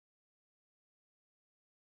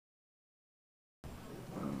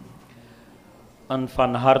Een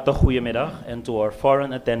van harte goedemiddag and to our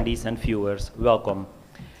foreign attendees and viewers, welcome.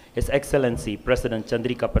 His Excellency President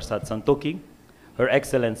Chandrikapersad Santokhi, Her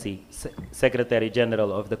Excellency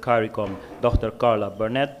Secretary-General of the Caricom, Dr. Carla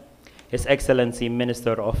Barnett, His Excellency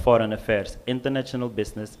Minister of Foreign Affairs, International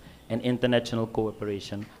Business and International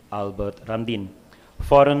Cooperation, Albert Ramdin,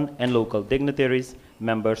 foreign and local dignitaries,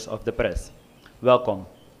 members of the press. Welcome.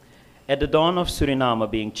 At the dawn of Suriname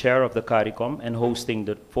being chair of the Caricom and hosting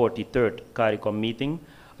the 43rd Caricom meeting,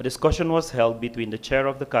 a discussion was held between the chair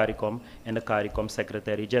of the Caricom and the Caricom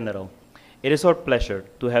Secretary-General. It is our pleasure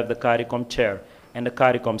to have the Caricom chair and the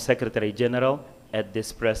Caricom Secretary-General at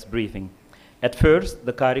this press briefing. At first,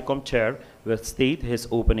 the Caricom chair will state his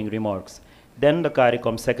opening remarks. Then the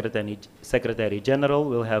Caricom Secretary-General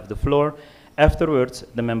will have the floor. Afterwards,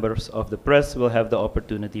 the members of the press will have the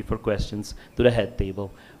opportunity for questions to the head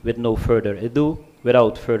table. Without further ado,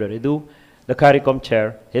 the Caricom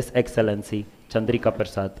chair, His Excellency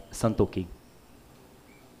Chandrikapersad Santokhi.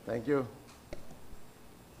 Thank you.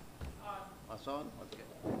 Asan? Okay.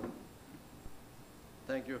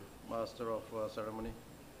 Thank you, Master of Ceremony.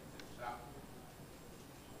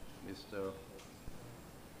 Mr.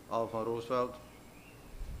 Alvan Roosevelt.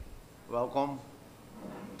 Welcome,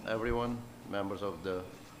 everyone, members of the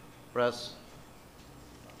press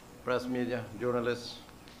media, journalists.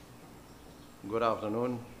 Good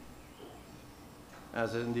afternoon.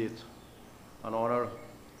 As indeed an honor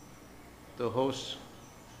to host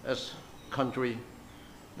as country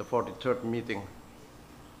the 43rd meeting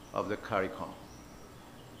of the Caricom,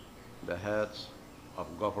 the heads of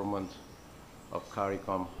government of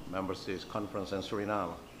Caricom member states conference in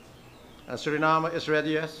Suriname. And Suriname is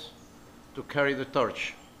ready, yes, to carry the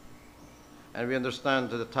torch. And we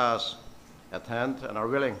understand the task at hand and are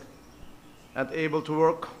willing and able to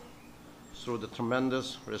work through the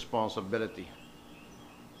tremendous responsibility.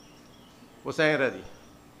 We zijn ready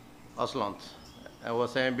als land. En we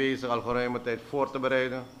zijn bezig al geruime tijd voor te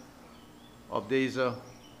bereiden op deze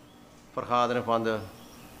vergadering van de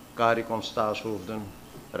Caricom staatshoofden,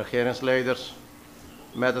 regeringsleiders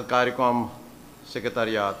met het Caricom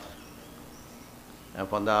secretariaat. En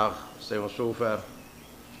vandaag zijn we zover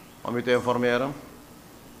om u te informeren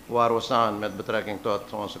waar we staan met betrekking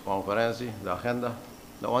tot onze conferentie, de agenda,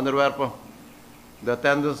 de onderwerpen, de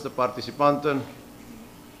attendance, de participanten,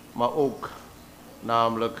 maar ook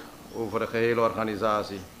namelijk over de gehele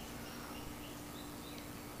organisatie.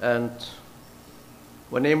 En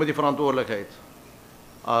we nemen die verantwoordelijkheid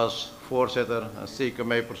als voorzitter en zeker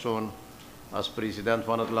mij persoon als president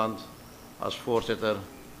van het land, als voorzitter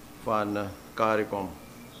van Caricom.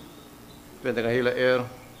 Vind ik een hele eer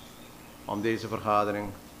om deze vergadering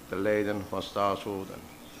te leiden van staatshoofden.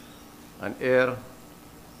 Een eer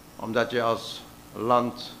omdat je als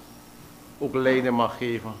land ook leiding mag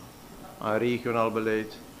geven aan regionaal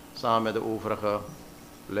beleid samen met de overige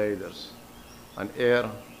leiders. Een eer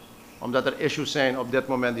omdat er issues zijn op dit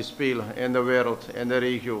moment die spelen in de wereld, in de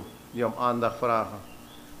regio, die om aandacht vragen.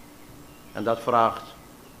 En dat vraagt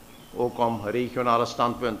ook om regionale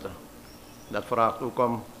standpunten. Dat vraagt ook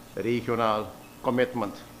om regionaal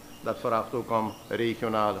commitment. Dat vraagt ook om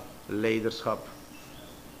regionaal leiderschap.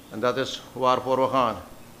 En dat is waarvoor we gaan.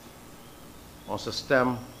 Onze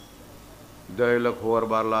stem duidelijk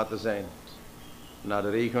hoorbaar laten zijn. Naar de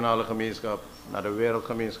regionale gemeenschap, naar de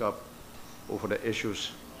wereldgemeenschap. Over de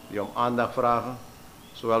issues die om aandacht vragen.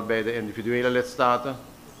 Zowel bij de individuele lidstaten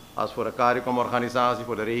als voor de Caricom-organisatie,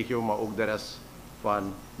 voor de regio, maar ook de rest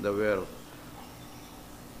van de wereld.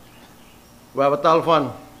 We hebben tal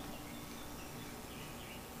van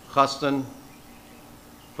gasten,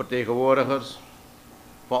 vertegenwoordigers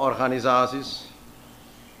van organisaties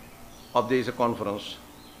op deze conferentie.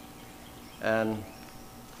 En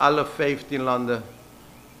alle 15 landen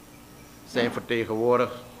zijn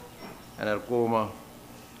vertegenwoordigd en er komen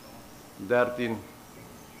 13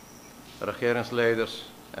 regeringsleiders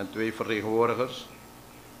en 2 vertegenwoordigers.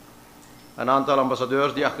 Een aantal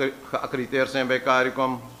ambassadeurs die geaccrediteerd zijn bij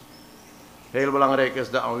Caricom. Heel belangrijk is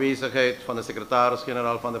de aanwezigheid van de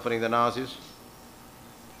Secretaris-Generaal van de Verenigde Naties,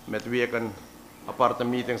 met wie ik een aparte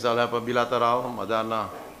meeting zal hebben, bilateraal, maar daarna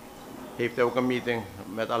heeft hij ook een meeting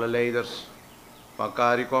met alle leiders van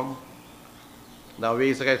Caricom. De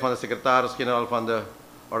aanwezigheid van de Secretaris-Generaal van de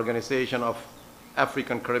Organization of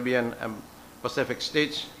African, Caribbean and Pacific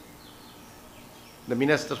States, de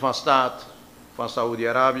minister van Staat van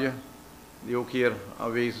Saoedi-Arabië, die ook hier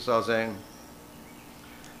aanwezig zal zijn.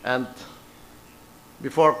 And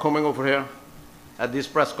before coming over here at this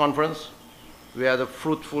press conference, we had a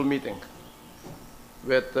fruitful meeting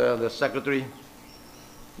with the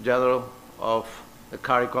Secretary-General of the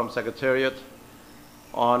Caricom Secretariat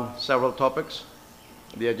on several topics,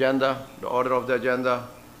 the agenda, the order of the agenda,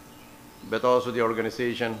 but also the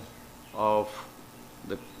organization of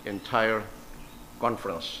the entire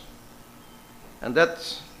conference. And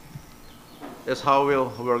that is how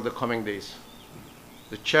we'll work the coming days.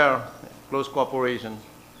 The chair, close cooperation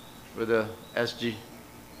with the SG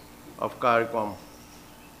of Caricom,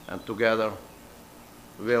 and together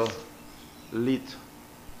will lead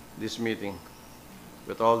this meeting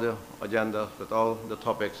with all the agenda, with all the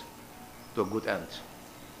topics, to a good end.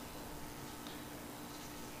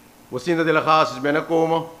 We zien de delegaties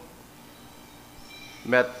binnenkomen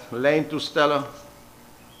met lijntoestellen.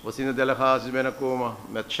 We zien de delegaties binnenkomen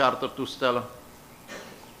met chartertoestellen.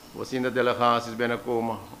 We zien de delegaties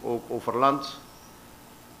binnenkomen ook over land.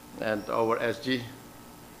 And our SG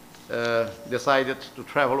decided to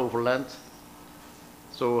travel over land.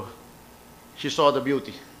 So she saw the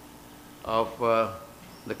beauty of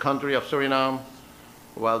the country of Suriname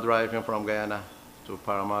while driving from Guyana to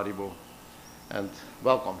Paramaribo. And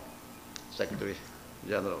welcome,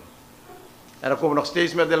 Secretary-Generaal. En er komen nog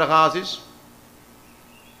steeds meer delegaties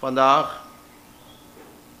vandaag.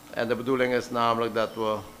 En de bedoeling is namelijk dat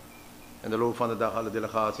we in de loop van de dag alle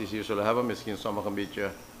delegaties hier zullen hebben. Misschien sommigen een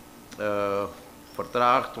beetje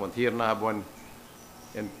vertraagd, want hierna hebben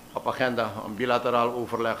we op agenda een bilateraal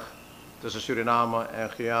overleg tussen Suriname en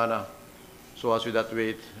Guyana. Zoals u dat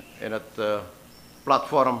weet, in het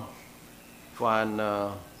platform van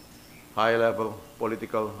high-level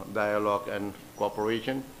political dialogue and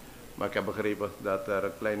cooperation. Maar ik heb begrepen dat er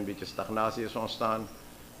een klein beetje stagnatie is ontstaan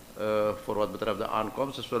voor wat betreft de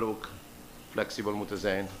aankomst. Dus we zullen ook flexibel moeten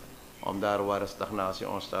zijn om daar waar er stagnatie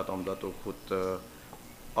ontstaat, om dat ook goed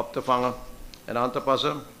op te vangen en aan te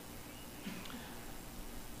passen.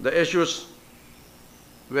 The issues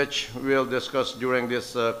which we'll discuss during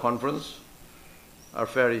this conference are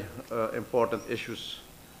very important issues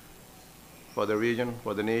for the region,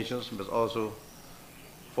 for the nations, but also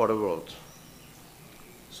for the world.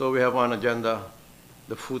 So we have on agenda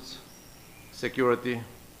the food security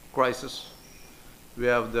crisis. We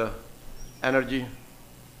have the energy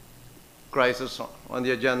crisis on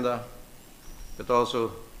the agenda, but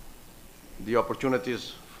also the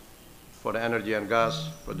opportunities for the energy and gas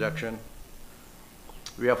production.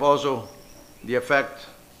 We have also the effect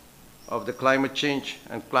of the climate change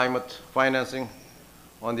and climate financing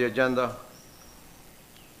on the agenda,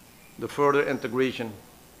 the further integration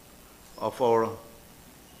of our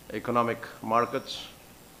economic markets.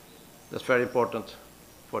 That's very important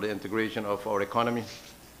for the integration of our economy.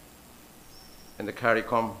 And the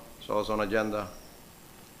Caricom is also on agenda.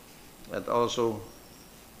 And also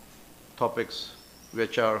topics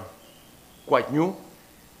which are quite new.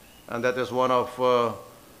 And that is one of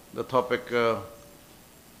the topic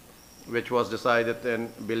which was decided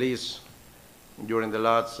in Belize during the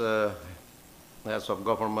last heads of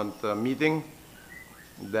government meeting,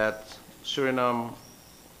 that Suriname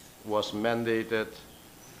was mandated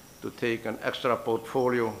to take an extra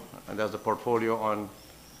portfolio, and that's the portfolio on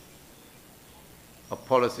a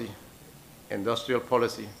policy, industrial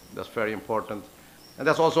policy. That's very important. And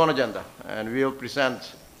that's also on agenda. And we'll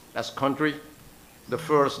present as country the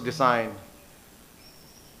first design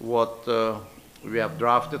what we have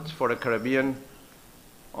drafted for the Caribbean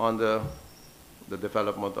on the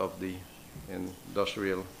development of the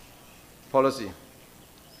industrial policy.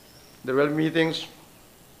 There will be meetings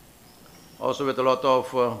also with a lot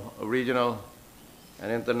of regional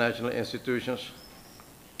and international institutions,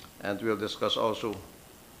 and we'll discuss also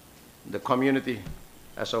the community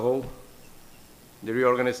as a whole, the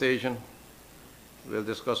reorganization. We'll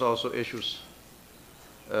discuss also issues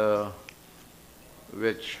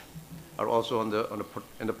which are also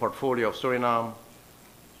in the portfolio of Suriname.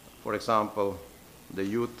 For example, the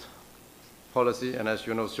youth policy, and as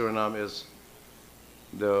you know, Suriname is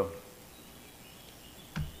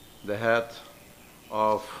the head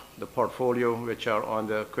of the portfolio which are on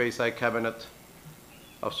the quasi-cabinet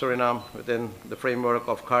of Suriname within the framework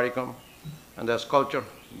of Caricom, and there's culture,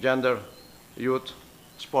 gender, youth,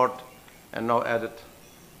 sport, and now added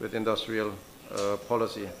with industrial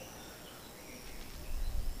policy.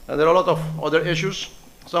 And there are a lot of other issues.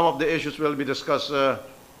 Some of the issues will be discussed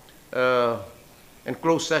in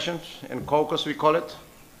closed sessions, in caucus we call it,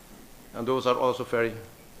 and those are also very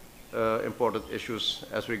important issues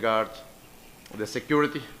as regard the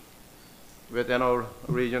security within our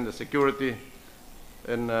region, the security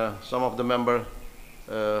in some of the member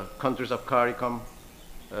countries of Caricom,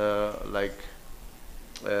 like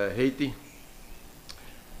Haiti,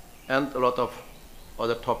 and a lot of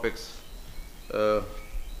other topics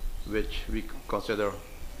which we consider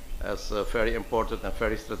as very important and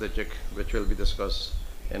very strategic, which will be discussed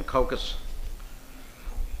in caucus.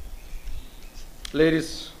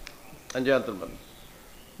 Ladies and gentlemen,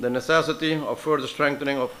 the necessity of further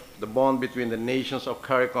strengthening of the bond between the nations of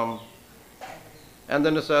Caricom and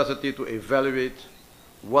the necessity to evaluate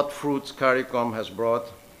what fruits Caricom has brought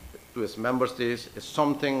to its member states is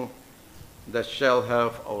something that shall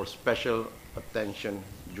have our special attention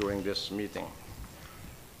during this meeting.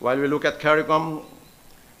 While we look at Caricom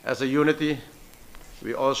as a unity,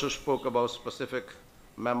 we also spoke about specific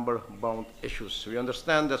member-bound issues. We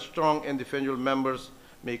understand that strong individual members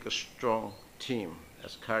make a strong team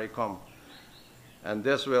as Caricom, and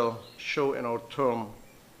this will show in our term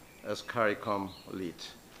as Caricom lead.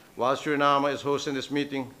 While Suriname is hosting this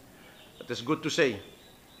meeting, it is good to say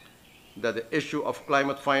that the issue of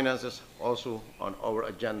climate finance is also on our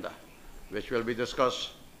agenda, which will be discussed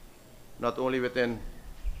not only within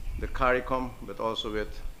the Caricom, but also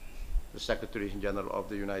with the Secretary-General of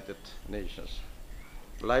the United Nations.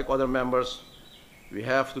 Like other members, we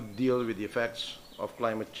have to deal with the effects of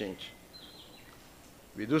climate change.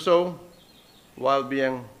 We do so while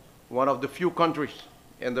being one of the few countries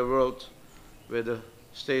in the world with the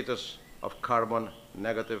status of carbon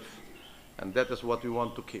negative, and that is what we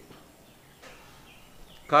want to keep.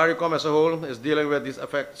 Caricom as a whole is dealing with these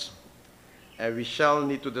effects, and we shall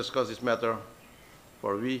need to discuss this matter,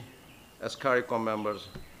 for we, as Caricom members,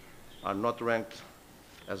 are not ranked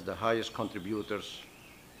as the highest contributors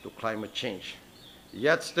to climate change.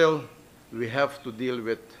 Yet still, we have to deal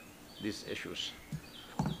with these issues.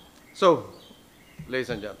 So, ladies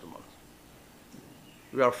and gentlemen,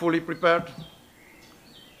 we are fully prepared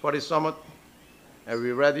for this summit, and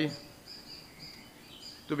we're ready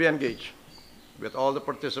to be engaged with all the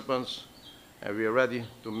participants, and we are ready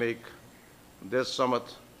to make this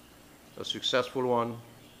summit a successful one,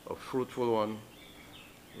 a fruitful one,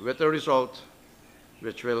 with a result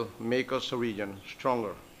which will make us a region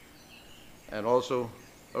stronger, and also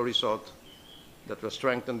a result that will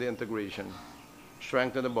strengthen the integration,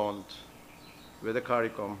 strengthen the bond with the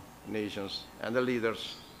Caricom nations and the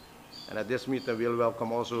leaders. And at this meeting, we'll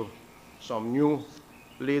welcome also some new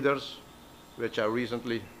leaders which are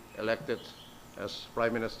recently elected as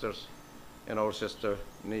prime ministers in our sister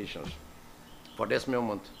nations. For this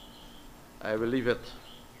moment, I will leave it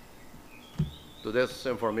to this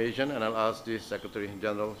information, and I'll ask the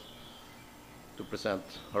Secretary-General to present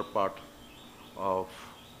her part of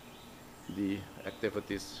the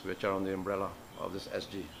activities which are on the umbrella of this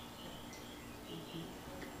SG.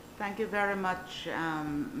 Thank you very much,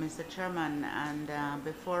 Mr. Chairman. And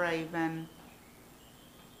before I even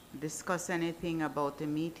discuss anything about the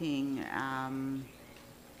meeting,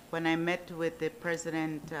 when I met with the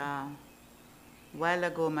President a while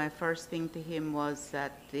ago, my first thing to him was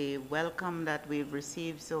that the welcome that we've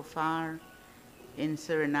received so far in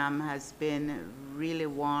Suriname has been really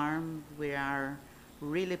warm. We are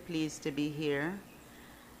really pleased to be here.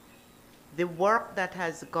 The work that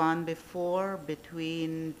has gone before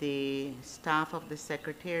between the staff of the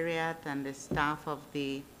Secretariat and the staff of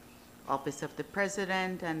the Office of the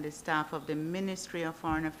President and the staff of the Ministry of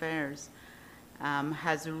Foreign Affairs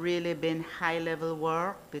has really been high-level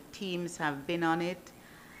work. The teams have been on it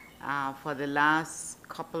for the last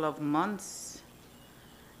couple of months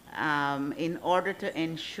in order to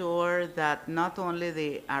ensure that not only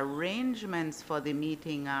the arrangements for the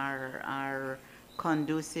meeting are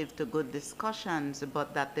conducive to good discussions,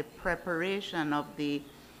 but that the preparation of the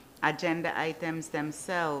agenda items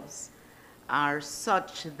themselves are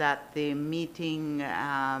such that the meeting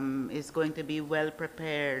is going to be well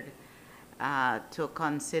prepared to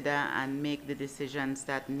consider and make the decisions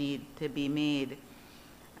that need to be made.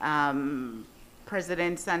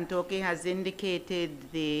 President Santokhi has indicated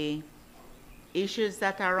the issues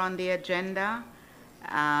that are on the agenda,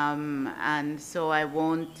 and so I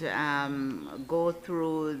won't go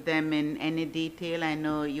through them in any detail. I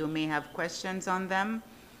know you may have questions on them.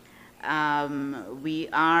 We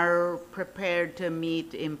are prepared to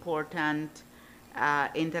meet important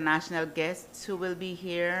international guests who will be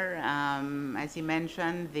here. As he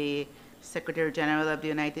mentioned, the Secretary-General of the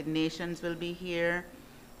United Nations will be here.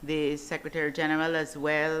 The Secretary-General as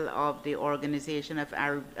well of the Organization of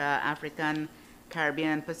African, Caribbean,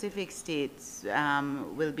 and Pacific States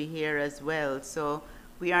will be here as well. So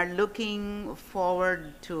we are looking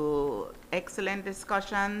forward to excellent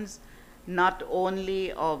discussions, not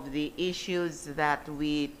only of the issues that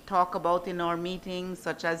we talk about in our meetings,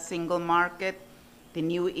 such as single market, the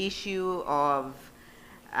new issue of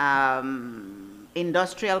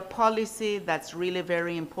industrial policy, that's really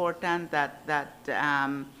very important, that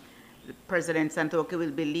President Santokhi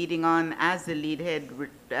will be leading on as the lead head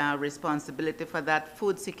responsibility for that,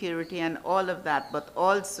 food security and all of that, but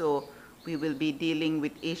also we will be dealing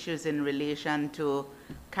with issues in relation to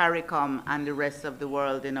Caricom and the rest of the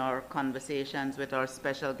world in our conversations with our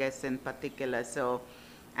special guests in particular. So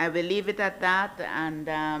I will leave it at that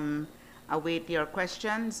and await your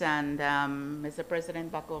questions. And Mr.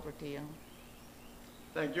 President, back over to you.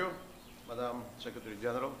 Thank you, Madam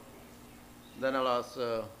Secretary-General. Then I'll ask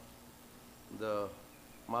the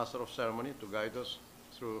Master of Ceremony to guide us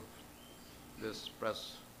through this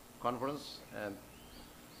press conference and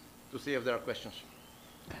to see if there are questions.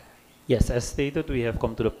 Yes, as stated, we have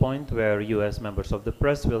come to the point where you as members of the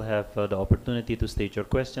press will have the opportunity to state your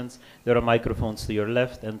questions. There are microphones to your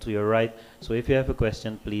left and to your right, so if you have a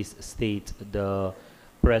question, please state the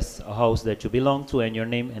press house that you belong to and your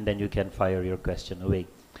name, and then you can fire your question away.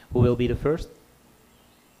 Who will be the first?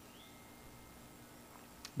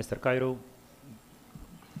 Mr. Cairo.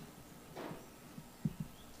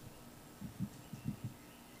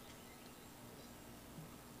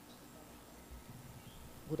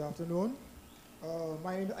 Good afternoon.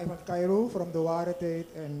 My name is Ivan Cairo from the Watertijd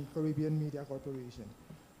and Caribbean Media Corporation.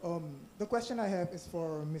 The question I have is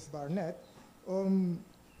for Ms. Barnett.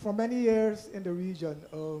 For many years in the region,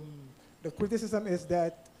 the criticism is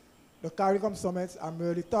that the Caricom summits are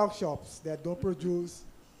merely talk shops that don't produce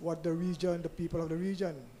what the region, the people of the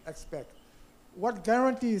region expect. What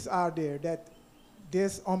guarantees are there that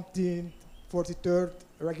this umpteenth 43rd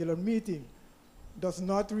regular meeting does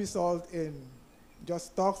not result in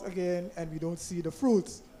just talks again and we don't see the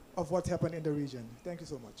fruits of what happened in the region? Thank you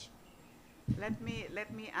so much. Let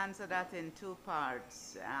me answer that in two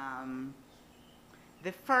parts.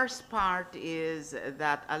 The first part is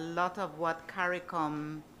that a lot of what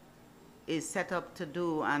Caricom is set up to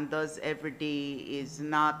do and does every day is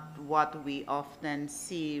not what we often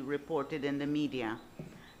see reported in the media.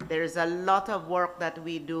 There's a lot of work that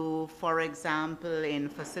we do, for example, in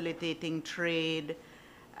facilitating trade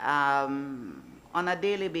on a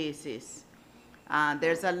daily basis.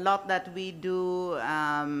 There's a lot that we do,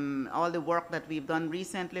 all the work that we've done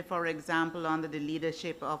recently, for example, under the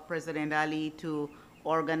leadership of President Ali to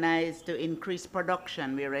organize to increase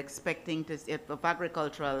production. We're expecting to see of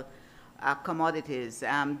agricultural commodities.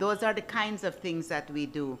 Those are the kinds of things that we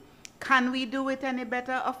do. Can we do it any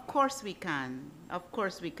better? Of course we can. Of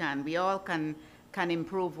course we can. We all can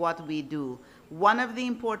improve what we do. One of the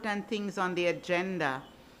important things on the agenda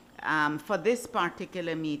for this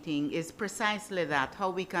particular meeting is precisely that, how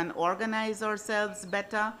we can organize ourselves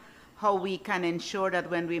better, how we can ensure that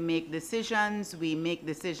when we make decisions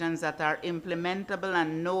that are implementable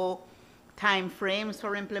and no time frames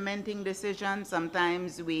for implementing decisions.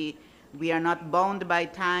 Sometimes we are not bound by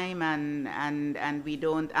time and we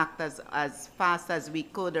don't act as fast as we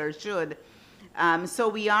could or should. So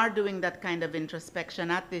we are doing that kind of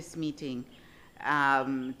introspection at this meeting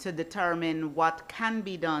to determine what can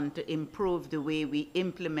be done to improve the way we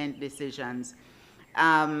implement decisions.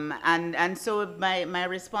 And so my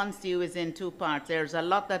response to you is in two parts. There's a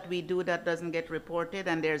lot that we do that doesn't get reported,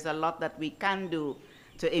 and there's a lot that we can do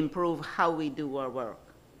to improve how we do our work.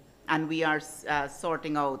 And we are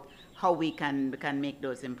sorting out how we can make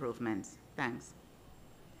those improvements. Thanks.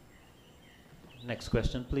 Next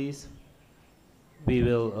question, please. We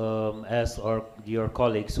will ask your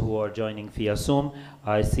colleagues who are joining via Zoom.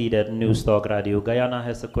 I see that News Talk Radio Guyana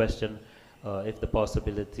has a question. If the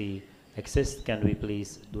possibility exists, can we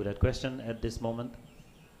please do that question at this moment?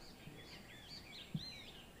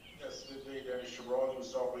 Yes, good day, Dennis Shabral,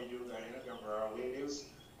 News Talk Radio Guyana, Gamera News.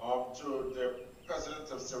 To the President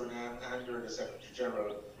of Suriname and the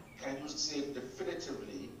Secretary-General, can you say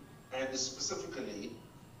definitively and specifically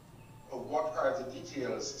what are the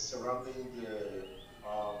details surrounding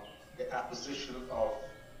the acquisition of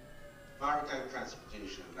maritime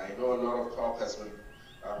transportation? I know a lot of talk has been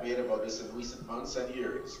made about this in recent months and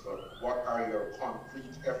years, but what are your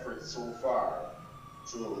concrete efforts so far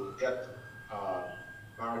to get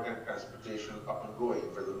maritime transportation up and going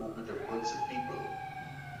for the movement of goods and people?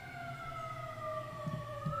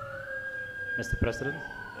 Mr. President?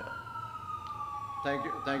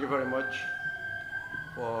 Thank you very much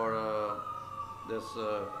for this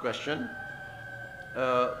question.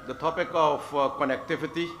 The topic of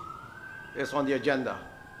connectivity is on the agenda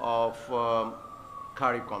of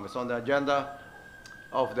Caricom. It's on the agenda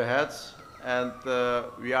of the heads, and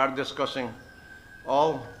we are discussing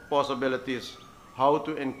all possibilities how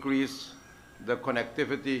to increase the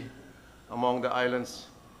connectivity among the islands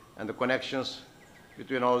and the connections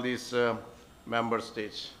between all these member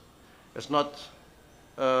states. It's not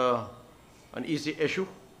an easy issue,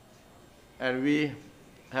 and we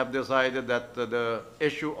have decided that the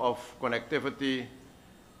issue of connectivity,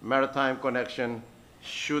 maritime connection,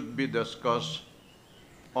 should be discussed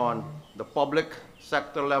on the public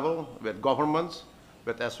sector level with governments,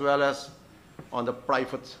 but as well as on the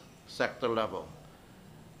private sector level.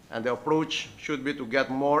 And the approach should be to get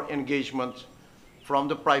more engagement from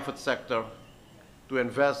the private sector to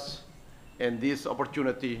invest in this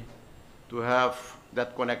opportunity to have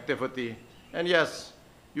that connectivity. And yes,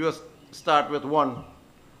 you start with one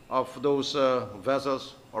of those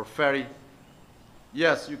vessels or ferry.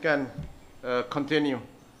 Yes, you can continue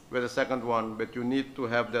with the second one, but you need to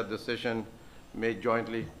have that decision made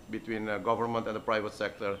jointly between government and the private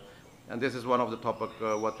sector. And this is one of the topics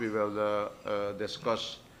what we will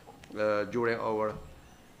discuss during our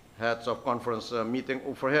heads of conference meeting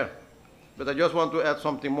over here. But I just want to add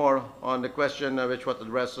something more on the question which was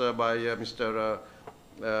addressed by Mr.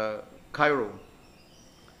 Cairo.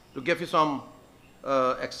 To give you some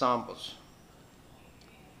examples.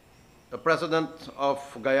 The President of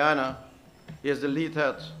Guyana is the lead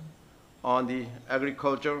head on the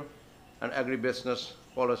agriculture and agribusiness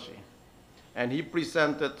policy. And he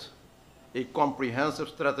presented a comprehensive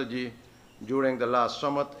strategy during the last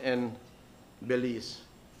summit in Belize.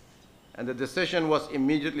 And the decision was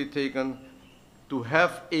immediately taken to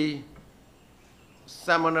have a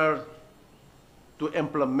seminar to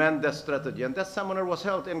implement that strategy. And that seminar was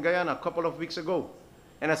held in Guyana a couple of weeks ago.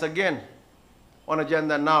 And it's again on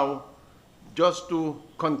agenda now, just to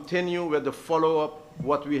continue with the follow-up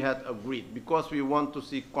what we had agreed, because we want to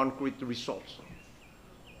see concrete results.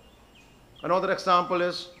 Another example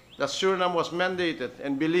is that Suriname was mandated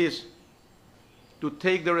in Belize to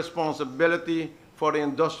take the responsibility for the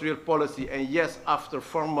industrial policy. And yes, after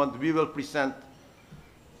 4 months, we will present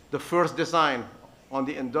the first design on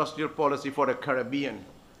the industrial policy for the Caribbean,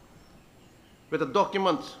 with a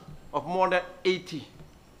document of more than 80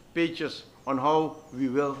 pages on how we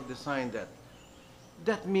will design that.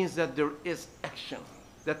 That means that there is action,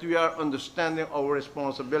 that we are understanding our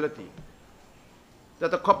responsibility.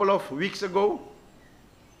 That a couple of weeks ago,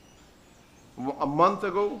 a month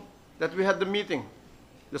ago, that we had the meeting,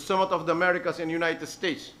 the Summit of the Americas in the United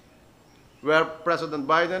States, where President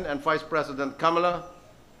Biden and Vice President Kamala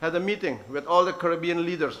had a meeting with all the Caribbean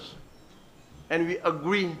leaders. And we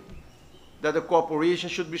agree that the cooperation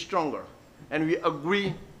should be stronger. And we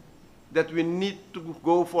agree that we need to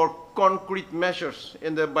go for concrete measures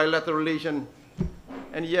in the bilateral relation.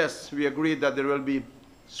 And yes, we agree that there will be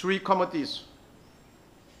 3 committees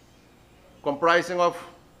comprising of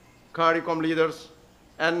Caricom leaders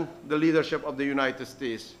and the leadership of the United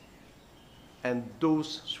States. And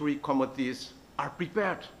those 3 committees are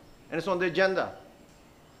prepared, and it's on the agenda.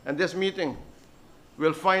 And this meeting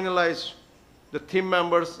will finalize the team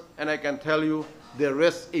members, and I can tell you there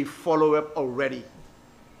is a follow-up already.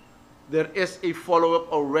 There is a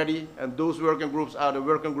follow-up already, and those working groups are the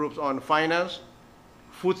working groups on finance,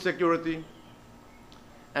 food security,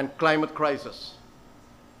 and climate crisis.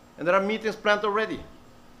 And there are meetings planned already.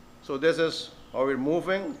 So this is how we're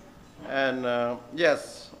moving. And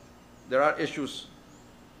yes, there are issues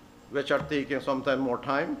which are taking sometimes more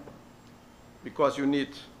time, because you need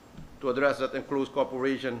to address that in close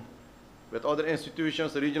cooperation with other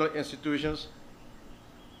institutions, the regional institutions.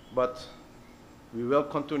 But we will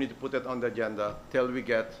continue to put it on the agenda till we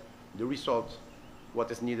get the result, what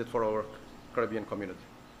is needed for our Caribbean community.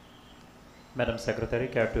 Madam Secretary,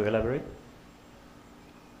 care to elaborate?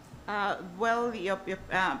 Well, your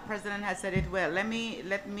President has said it well. Let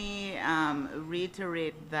me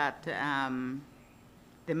reiterate that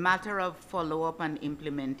the matter of follow-up and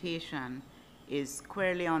implementation is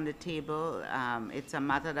squarely on the table. It's a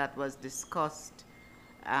matter that was discussed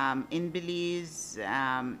in Belize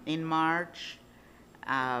in March.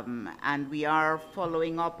 And we are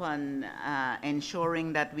following up on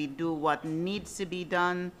ensuring that we do what needs to be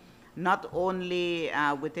done, not only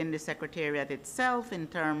within the Secretariat itself in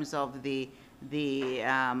terms of the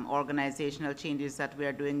organizational changes that we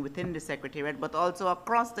are doing within the Secretariat, but also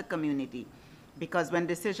across the community. Because when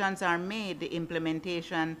decisions are made, the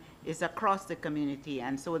implementation is across the community.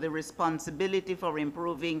 And so the responsibility for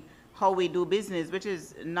improving how we do business, which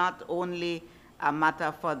is not only a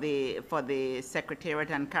matter for the Secretariat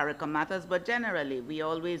and Caricom matters, but generally, we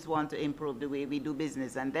always want to improve the way we do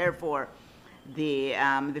business. And therefore, the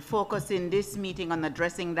focus in this meeting on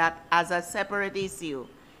addressing that as a separate issue,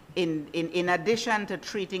 in addition to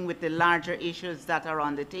treating with the larger issues that are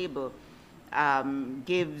on the table,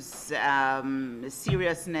 gives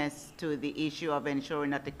seriousness to the issue of ensuring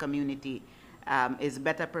that the community is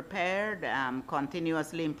better prepared,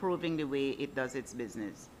 continuously improving the way it does its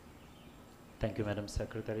business. Thank you, Madam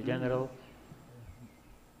Secretary-General.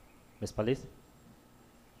 Ms. Palis?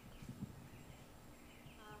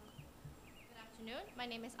 Good afternoon. My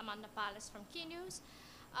name is Amanda Palis from Key News.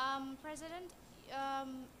 President,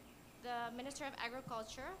 the Minister of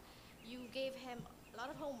Agriculture, you gave him a lot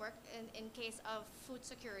of homework in case of food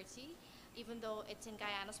security, even though it's in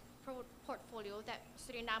Guyana's portfolio that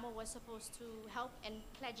Suriname was supposed to help in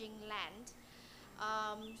pledging land,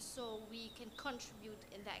 so we can contribute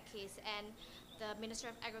in that case. And the Minister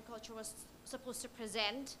of Agriculture was supposed to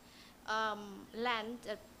present land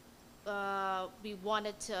that we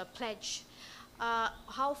wanted to pledge.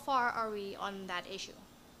 How far are we on that issue?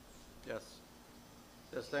 Yes.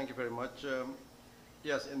 Yes, thank you very much.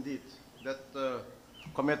 Yes, indeed. That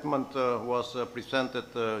commitment was presented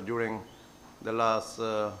during the last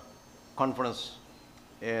conference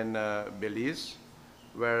in Belize,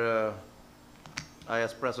 where I,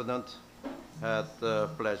 as president, had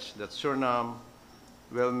pledged that Suriname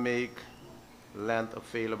will make land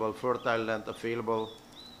available, fertile land available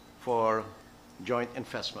for joint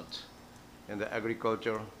investment in the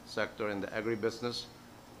agriculture sector, in the agribusiness,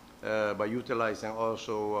 by utilizing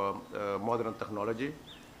also modern technology.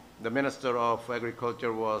 The Minister of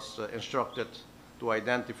Agriculture was instructed to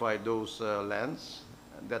identify those lands.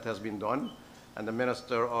 That has been done. And the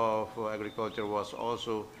Minister of Agriculture was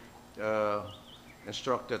also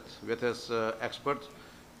instructed with his expert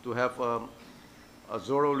to have a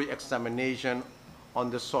thoroughly examination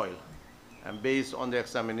on the soil. And based on the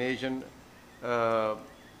examination,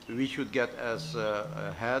 we should get as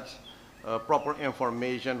heads proper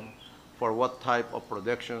information for what type of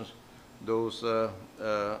productions those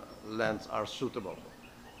lands are suitable.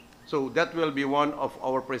 So that will be one of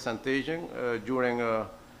our presentation during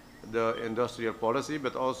the industrial policy,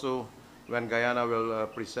 but also when Guyana will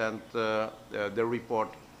present the report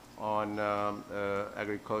on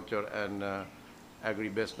agriculture and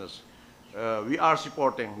agribusiness. We are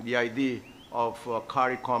supporting the idea of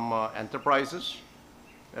Caricom enterprises,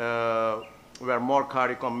 where more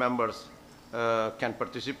Caricom members can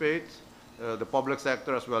participate. The public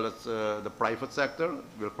sector as well as the private sector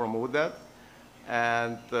will promote that.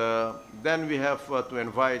 And then we have to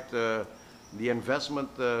invite the investment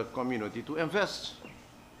community to invest.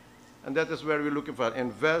 And that is where we're looking for.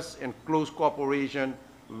 Invest in close cooperation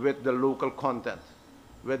with the local content,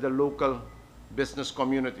 with the local business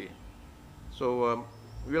community. So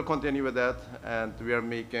we'll continue with that, and we are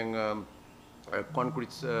making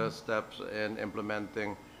concrete steps in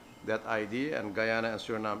implementing that idea, and Guyana and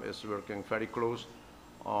Suriname is working very close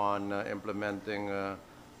on implementing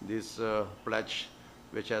this pledge,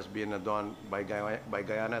 which has been done by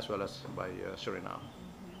Guyana as well as by Suriname.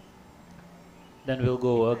 Then we'll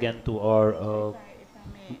go again to our If I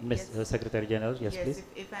may, Ms. yes. Secretary-General. Yes, Yes, please.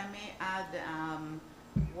 if I may add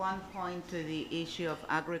one point to the issue of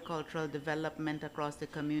agricultural development across the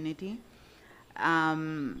community.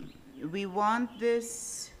 We want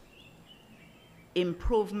this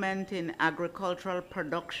improvement in agricultural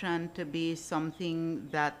production to be something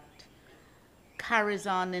that carries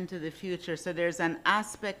on into the future. So there's an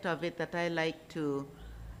aspect of it that I like to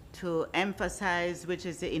emphasize, which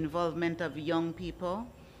is the involvement of young people.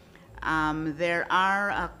 There are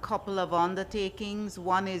a couple of undertakings.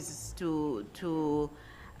 One is to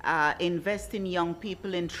invest in young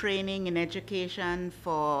people in training, in education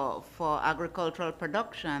for agricultural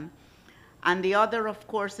production. And the other, of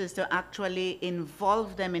course, is to actually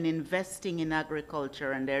involve them in investing in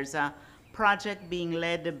agriculture. And there's a project being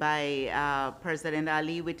led by President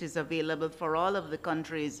Ali, which is available for all of the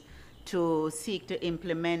countries to seek to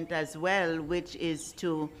implement as well, which is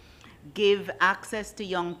to give access to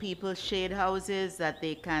young people shade houses that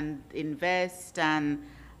they can invest and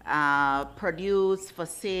produce for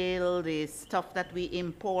sale the stuff that we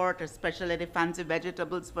import, especially the fancy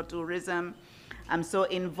vegetables for tourism. So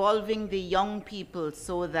involving the young people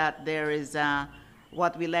so that there is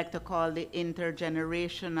what we like to call the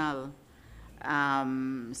intergenerational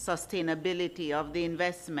sustainability of the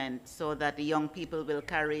investment, so that the young people will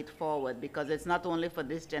carry it forward, because it's not only for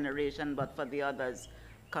this generation but for the others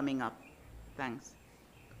coming up. Thanks.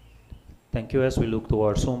 Thank you. As we look to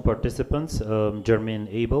our Zoom participants, Jermaine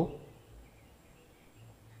Abel.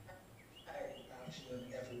 Hi, good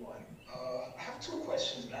afternoon, everyone. I have two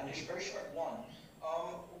questions, and it's a very short one.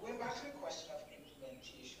 Going back to the question of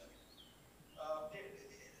implementation,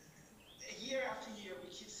 year after year, we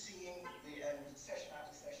keep seeing and session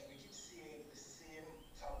after session, we keep seeing the same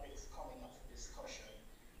topics coming up for discussion,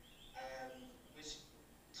 which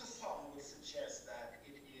to some would suggest that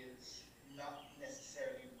it is not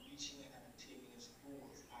necessarily reaching and attaining its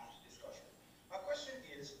goals after discussion. My question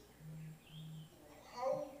is,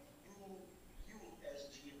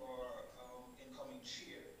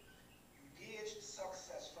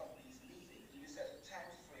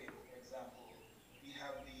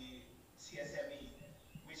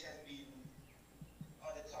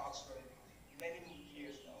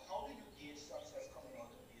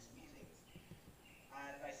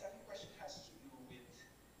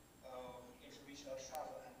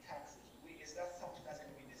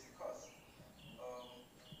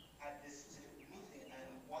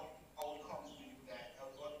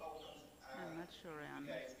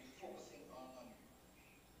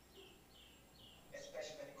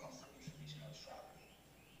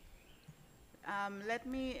 Let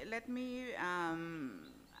me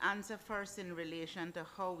answer first in relation to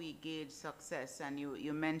how we gauge success. And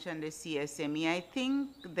you mentioned the CSME. I think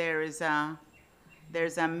there's a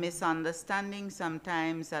misunderstanding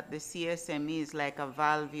sometimes that the CSME is like a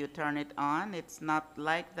valve, you turn it on. It's not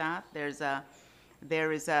like that.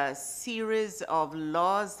 There is a series of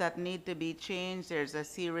laws that need to be changed. There's a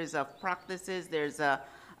series of practices. There's a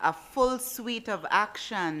full suite of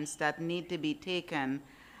actions that need to be taken.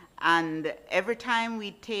 And every time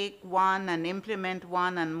we take one and implement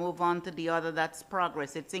one and move on to the other, that's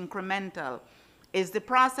progress. It's incremental. Is the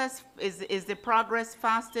progress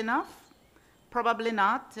fast enough? Probably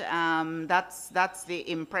not. That's the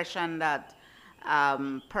impression that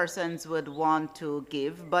persons would want to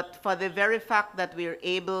give. But for the very fact that we're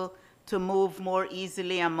able to move more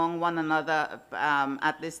easily among one another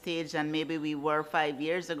at this stage than maybe we were 5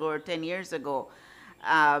 years ago or 10 years ago,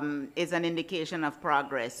 is an indication of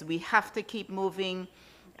progress. We have to keep moving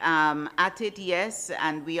at it, yes,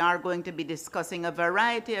 and we are going to be discussing a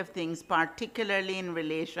variety of things, particularly in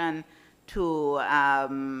relation to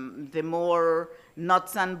the more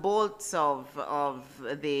nuts and bolts of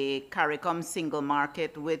the Caricom single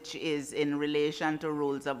market, which is in relation to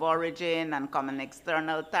rules of origin and common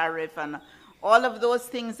external tariff and all of those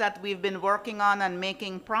things that we've been working on and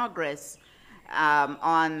making progress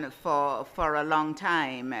on for a long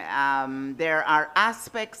time. There are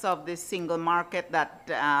aspects of this single market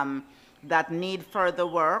that need further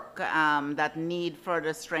work, that need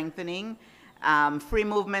further strengthening. Free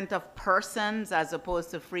movement of persons as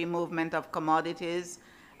opposed to free movement of commodities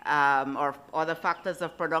or other factors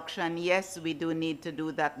of production. Yes, we do need to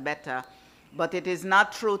do that better. But it is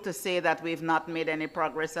not true to say that we've not made any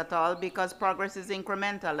progress at all, because progress is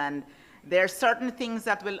incremental, and there are certain things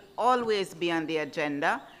that will always be on the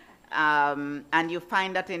agenda, and you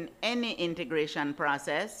find that in any integration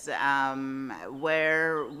process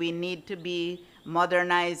where we need to be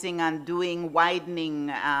modernizing and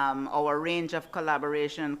widening our range of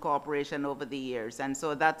collaboration and cooperation over the years. And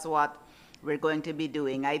so that's what we're going to be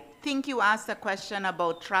doing. I think you asked a question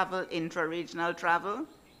about travel, intra-regional travel.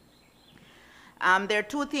 There are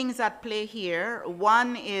two things at play here.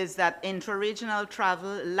 One is that intra-regional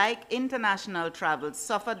travel, like international travel,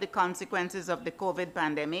 suffered the consequences of the COVID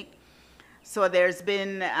pandemic. So there's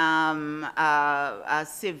been a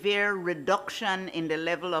severe reduction in the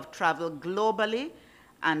level of travel globally,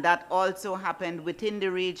 and that also happened within the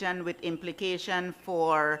region, with implication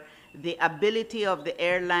for the ability of the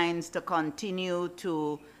airlines to continue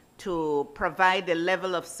to provide the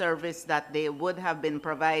level of service that they would have been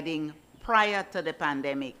providing prior to the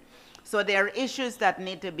pandemic. So there are issues that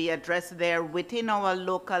need to be addressed there within our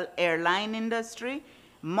local airline industry.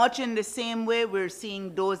 Much in the same way we're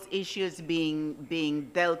seeing those issues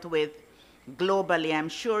being dealt with globally. I'm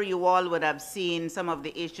sure you all would have seen some of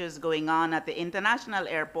the issues going on at the international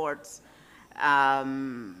airports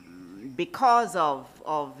because of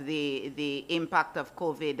the impact of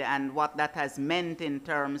COVID and what that has meant in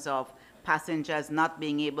terms of passengers not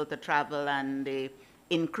being able to travel and the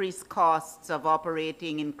increased costs of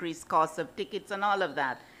operating, increased costs of tickets and all of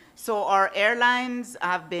that. So our airlines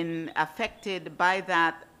have been affected by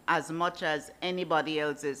that as much as anybody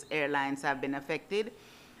else's airlines have been affected.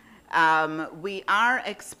 We are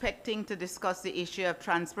expecting to discuss the issue of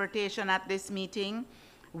transportation at this meeting.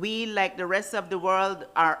 We, like the rest of the world,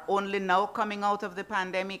 are only now coming out of the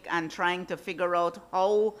pandemic and trying to figure out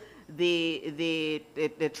how the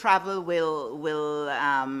travel will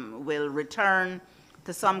return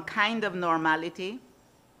to some kind of normality.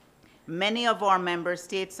 Many of our member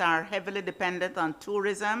states are heavily dependent on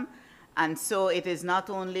tourism, and so it is not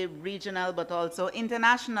only regional but also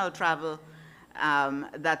international travel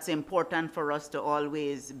that's important for us to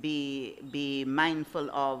always be mindful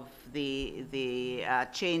of the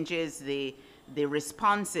changes, the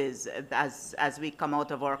responses as we come out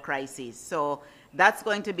of our crises. So that's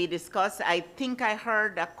going to be discussed. I think I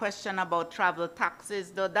heard a question about travel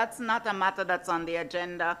taxes, though that's not a matter that's on the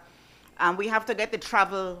agenda. We have to get the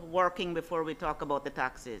travel working before we talk about the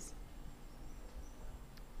taxes.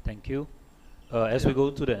 Thank you. As we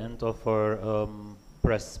go to the end of our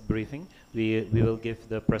press briefing, we will give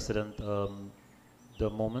the President the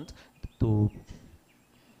moment to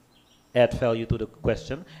add value to the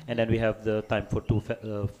question, and then we have the time for two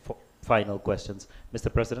final questions.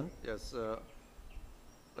 Mr. President? Yes.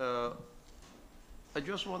 I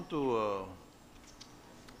just want to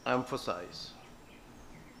emphasize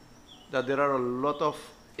that there are a lot of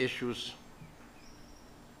issues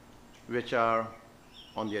which are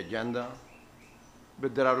on the agenda,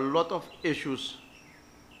 but there are a lot of issues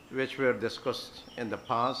which were discussed in the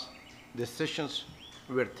past. Decisions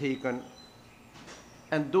were taken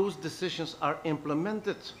and those decisions are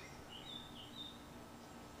implemented.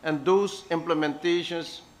 And those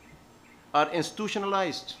implementations are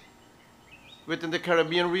institutionalized within the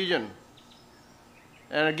Caribbean region.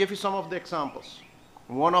 And I'll give you some of the examples.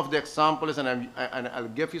 One of the examples, and I'll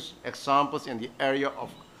give you examples in the area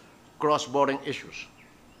of cross-border issues,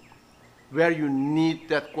 where you need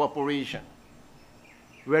that cooperation,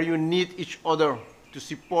 where you need each other to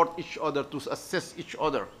support each other, to assist each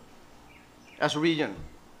other as a region.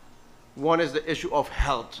 One is the issue of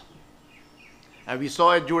health. And we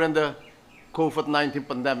saw it during the COVID-19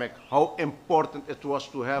 pandemic, how important it was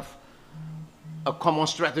to have a common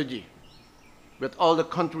strategy with all the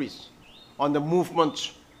countries on the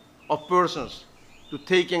movement of persons, to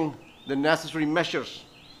taking the necessary measures,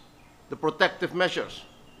 the protective measures.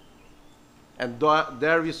 And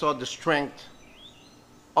there we saw the strength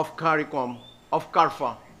of Caricom, of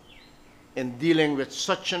CARFA, in dealing with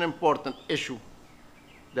such an important issue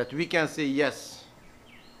that we can say yes,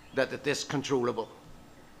 that it is controllable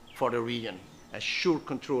for the region, and sure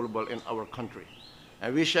controllable in our country.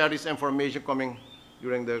 And we share this information coming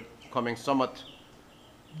during the coming summit,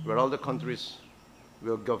 where all the countries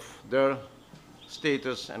will give their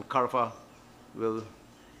status, and CARFA will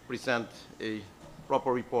present a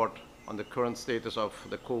proper report on the current status of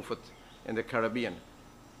the COVID in the Caribbean.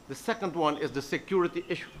 The second one is the security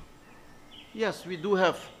issue. Yes, we do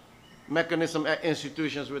have mechanism and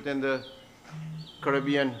institutions within the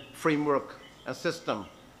Caribbean framework and system.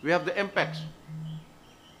 We have the IMPEX,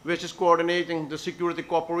 which is coordinating the security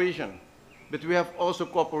cooperation. But we have also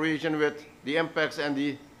cooperation with the IMPEX and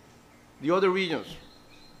the other regions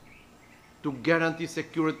to guarantee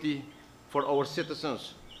security for our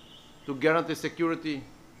citizens, to guarantee security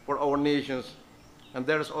for our nations. And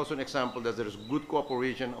there is also an example that there is good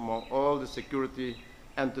cooperation among all the security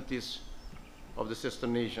entities of the sister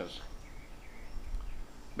nations.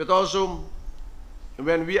 But also,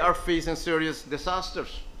 when we are facing serious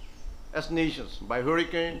disasters as nations, by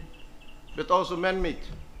hurricane, but also man-made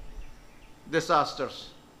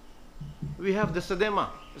disasters, we have the SEDEMA.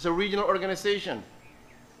 It's a regional organization,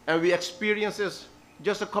 and we experienced this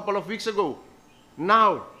just a couple of weeks ago.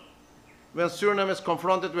 Now, when Suriname is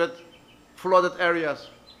confronted with flooded areas,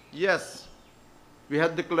 yes, we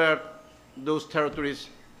had declared those territories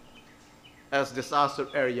as disaster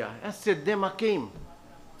area, and SEDEMA came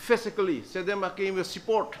physically. SEDEMA came with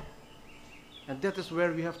support, and that is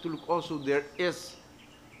where we have to look also. There is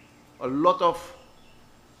a lot of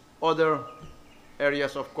other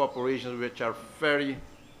areas of cooperation which are very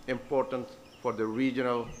important for the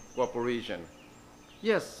regional cooperation.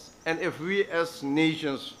 Yes, and if we as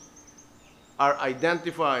nations are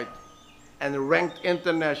identified and ranked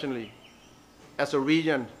internationally as a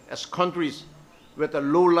region, as countries with a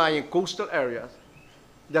low-lying coastal areas,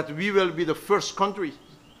 that we will be the first country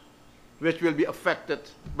which will be affected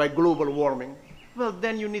by global warming, well,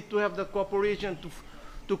 then you need to have the cooperation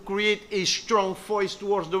to create a strong voice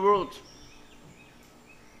towards the world.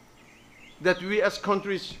 That we as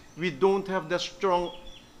countries, we don't have that strong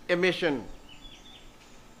emission,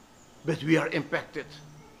 but we are impacted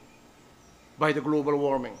by the global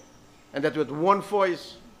warming. And that with one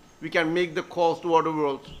voice, we can make the calls toward the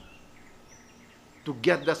world to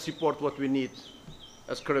get that support what we need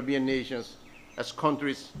as Caribbean nations, as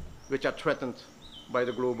countries which are threatened by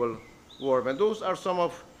the global warming. And those are some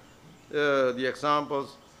of the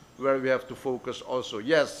examples where we have to focus also.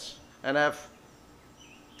 Yes, and I've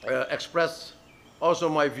expressed also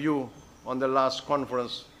my view on the last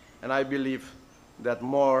conference, and I believe that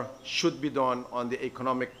more should be done on the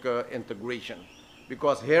economic integration.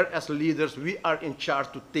 Because here as leaders, we are in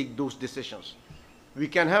charge to take those decisions. We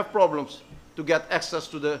can have problems to get access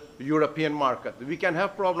to the European market. We can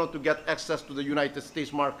have problems to get access to the United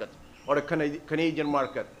States market or the Canadian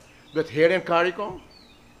market. But here in Caricom,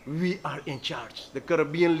 we are in charge. The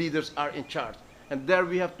Caribbean leaders are in charge. And there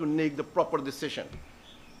we have to make the proper decision.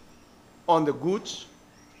 On the goods,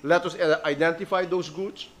 let us identify those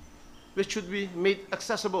goods which should be made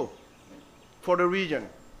accessible for the region.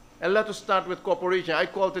 And let us start with cooperation. I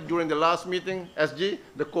called it during the last meeting, SG,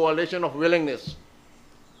 the coalition of willingness.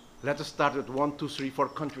 Let us start with 1, 2, 3, 4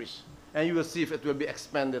 countries. And you will see if it will be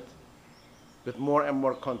expanded with more and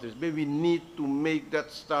more countries. But we need to make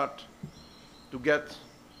that start to get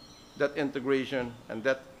that integration and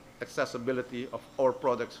that accessibility of our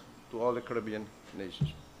products to all the Caribbean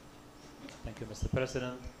nations. Thank you, Mr.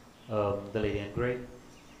 President. The lady in gray.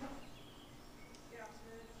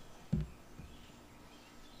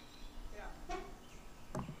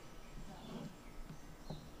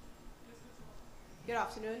 Good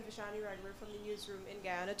afternoon, Vishani Regular from the newsroom in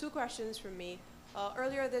Guyana. 2 questions from me.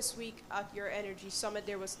 Earlier this week at your energy summit,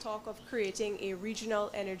 there was talk of creating a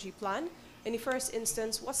regional energy plan. In the first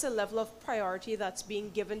instance, what's the level of priority that's being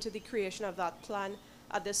given to the creation of that plan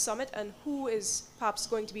at this summit, and who is perhaps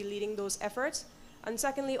going to be leading those efforts? And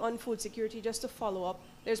secondly, on food security, just to follow up,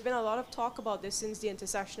 there's been a lot of talk about this since the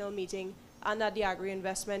intersessional meeting and at the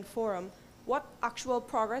Agri-Investment Forum. What actual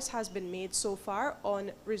progress has been made so far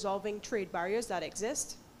on resolving trade barriers that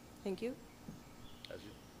exist? Thank you.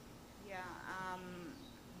 Yeah,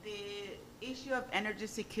 the issue of energy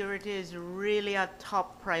security is really a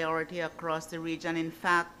top priority across the region. In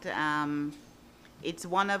fact, it's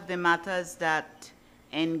one of the matters that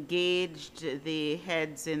engaged the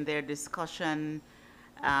heads in their discussion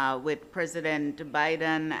with President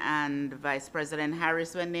Biden and Vice President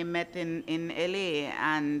Harris when they met in LA.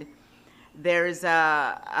 And there's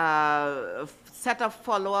a set of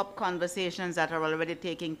follow-up conversations that are already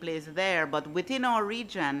taking place there. But within our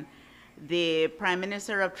region, the Prime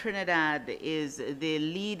Minister of Trinidad is the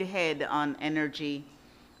lead head on energy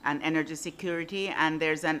and energy security, and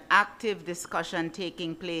there's an active discussion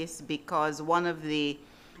taking place because one of the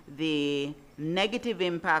negative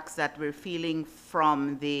impacts that we're feeling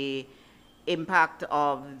from the impact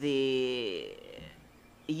of the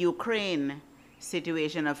Ukraine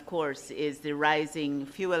situation, of course, is the rising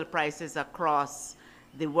fuel prices across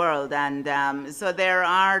the world. And so there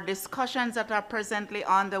are discussions that are presently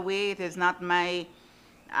on the way. It is not my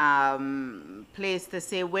place to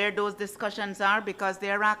say where those discussions are because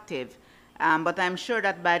they are active. But I'm sure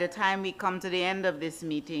that by the time we come to the end of this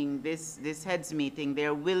meeting, this heads meeting,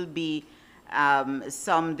 there will be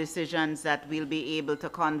some decisions that we'll be able to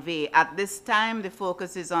convey. At this time, the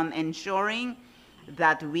focus is on ensuring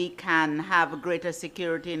that we can have greater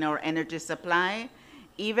security in our energy supply,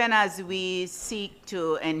 even as we seek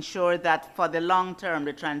to ensure that for the long term,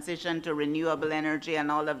 the transition to renewable energy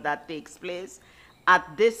and all of that takes place.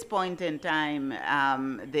 At this point in time,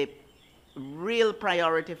 the real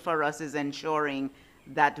priority for us is ensuring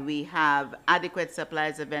that we have adequate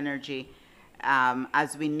supplies of energy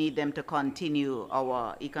as we need them to continue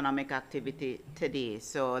our economic activity today.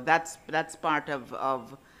 So that's part of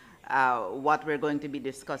what we're going to be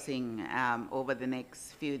discussing over the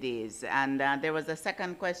next few days. And there was a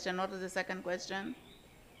second question. What was the second question?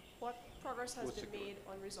 What progress has been made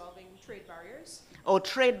on resolving trade barriers? Oh,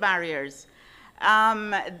 trade barriers.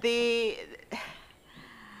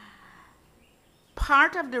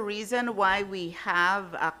 Part of the reason why we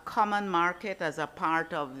have a common market as a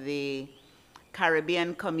part of the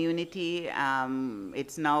Caribbean community,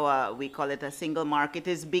 it's now, we call it a single market,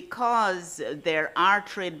 is because there are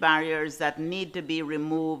trade barriers that need to be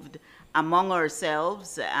removed among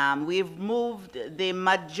ourselves. We've moved the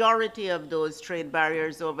majority of those trade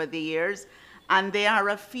barriers over the years, and there are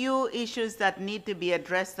a few issues that need to be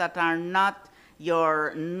addressed that are not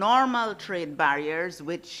your normal trade barriers,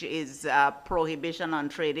 which is prohibition on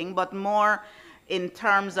trading, but more in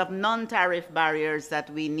terms of non-tariff barriers that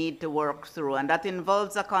we need to work through. And that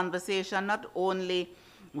involves a conversation not only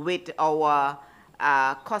with our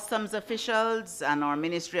customs officials and our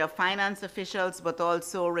Ministry of Finance officials, but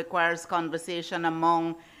also requires conversation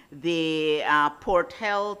among the port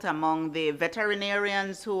health, among the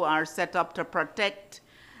veterinarians who are set up to protect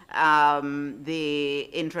the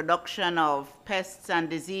introduction of pests and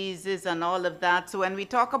diseases and all of that. So when we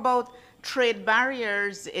talk about trade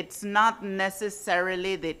barriers, it's not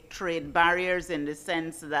necessarily the trade barriers in the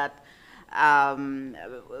sense that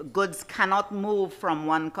goods cannot move from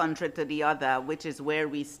one country to the other, which is where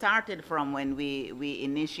we started from when we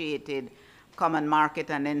initiated common market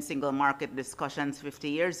and then single market discussions 50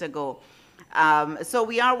 years ago. So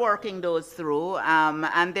we are working those through,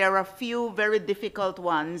 and there are a few very difficult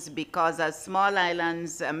ones because as small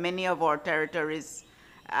islands, many of our territories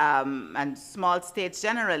and small states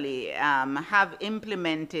generally have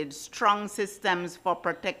implemented strong systems for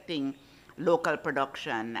protecting local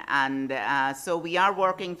production. And so we are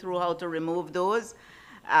working through how to remove those.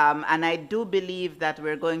 And I do believe that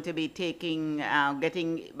we're going to be getting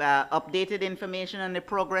updated information on the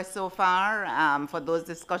progress so far for those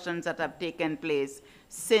discussions that have taken place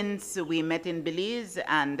since we met in Belize,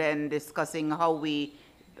 and then discussing how we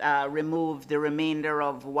remove the remainder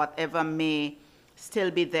of whatever may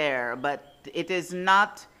still be there. But it is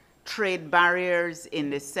not trade barriers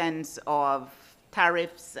in the sense of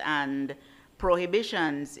tariffs and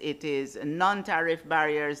prohibitions. It is non-tariff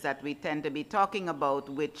barriers that we tend to be talking about,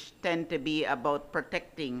 which tend to be about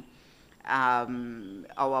protecting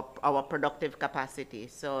our productive capacity.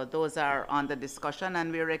 So those are on the discussion,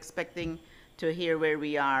 and we're expecting to hear where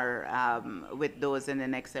we are with those in the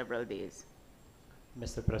next several days.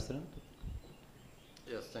 Mr. President?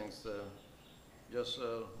 Yes, thanks, Just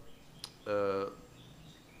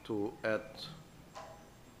to add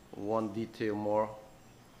one detail more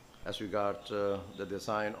as regards the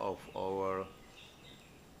design of our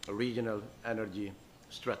regional energy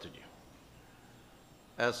strategy.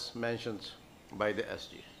 As mentioned by the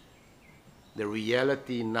SG, the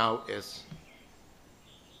reality now is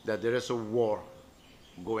that there is a war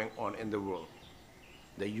going on in the world,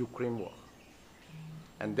 the Ukraine war.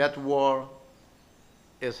 And that war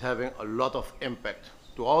is having a lot of impact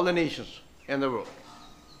to all the nations in the world.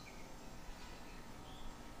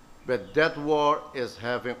 But that war is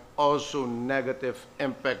having also negative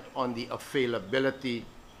impact on the availability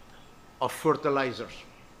of fertilizers.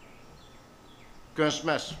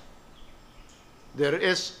 Kunstmest. There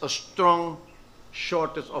is a strong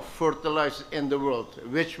shortage of fertilizer in the world,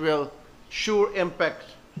 which will sure impact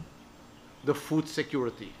the food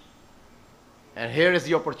security. And here is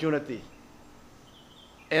the opportunity.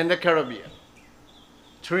 In the Caribbean,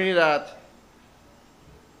 Trinidad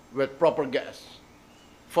with proper gas,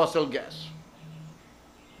 fossil gas.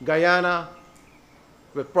 Guyana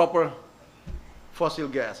with proper fossil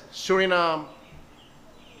gas. Suriname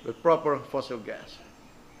with proper fossil gas.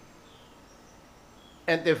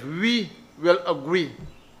 And if we will agree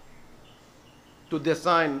to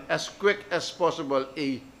design as quick as possible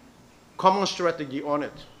a common strategy on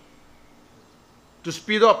it, to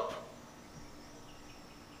speed up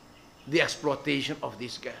the exploitation of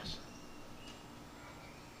this gas,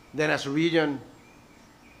 then as a region,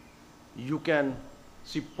 you can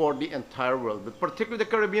support the entire world, but particularly the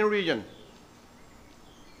Caribbean region,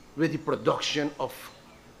 with the production of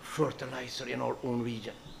fertilizer in our own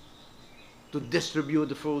region, to distribute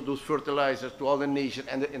those fertilizers to all the nations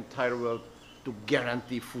and the entire world to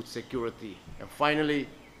guarantee food security. And finally,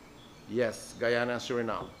 yes, Guyana and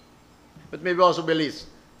Suriname, but maybe also Belize,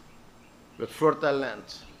 with fertile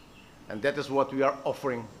lands. And that is what we are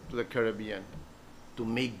offering to the Caribbean, to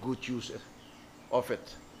make good use of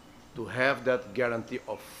it, to have that guarantee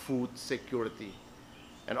of food security.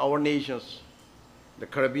 And our nations, the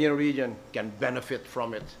Caribbean region, can benefit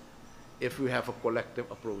from it if we have a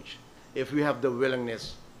collective approach, if we have the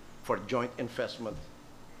willingness for joint investment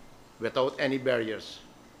without any barriers.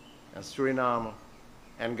 And Suriname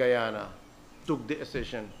and Guyana took the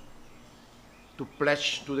decision to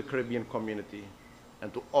pledge to the Caribbean community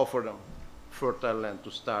and to offer them fertile land to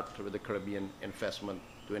start with the Caribbean investment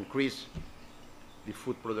to increase the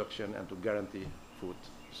food production and to guarantee food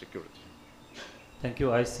security. Thank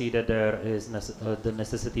you. I see that there is the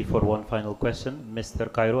necessity for one final question.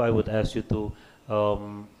 Mr. Cairo, I would ask you to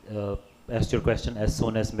ask your question as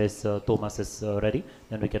soon as Ms. Thomas is ready.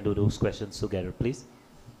 Then we can do those questions together, please.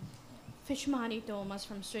 Fishmani Thomas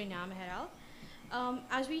from Suriname Herald.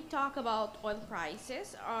 As we talk about oil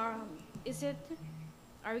prices, are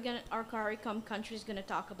Caricom countries going to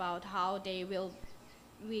talk about how we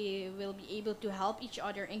will be able to help each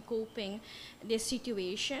other in coping this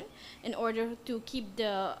situation in order to keep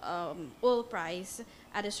the oil price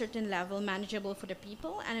at a certain level manageable for the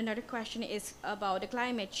people? And another question is about the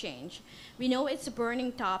climate change. We know it's a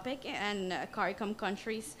burning topic, and Caricom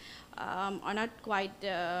countries are not quite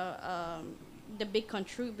the big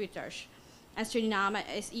contributors, and Suriname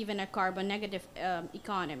is even a carbon negative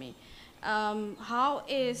economy.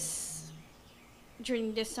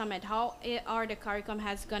 During this summit, how are the Caricom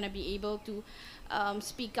heads going to be able to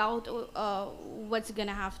speak out what's going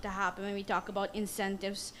to have to happen when we talk about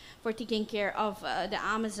incentives for taking care of the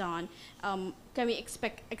Amazon? Can we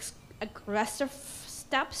expect aggressive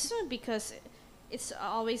steps? Because it's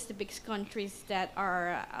always the big countries that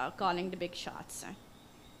are calling the big shots.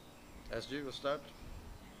 SG, will start.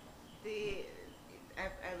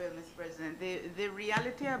 I will, Mr. President. The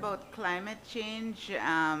reality about climate change,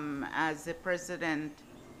 as the President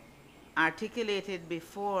articulated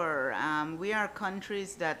before, we are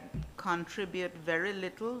countries that contribute very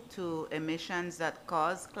little to emissions that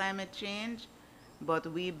cause climate change, but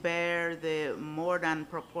we bear the more than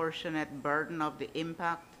proportionate burden of the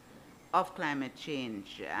impact of climate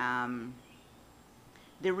change.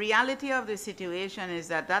 The reality of the situation is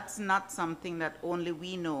that that's not something that only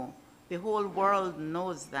we know. The whole world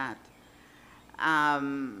knows that.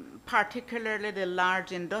 Particularly the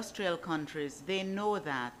large industrial countries, they know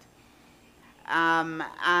that.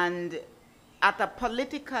 And at a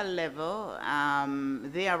political level,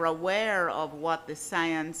 they are aware of what the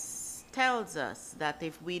science tells us, that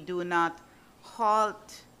if we do not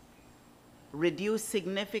halt, reduce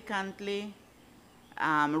significantly,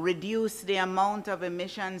 reduce the amount of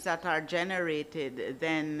emissions that are generated,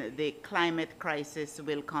 then the climate crisis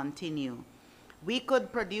will continue. We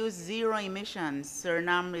could produce zero emissions.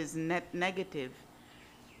 Suriname is net negative.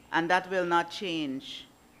 and that will not change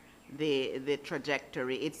the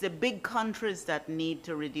trajectory. It's the big countries that need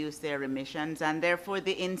to reduce their emissions, and therefore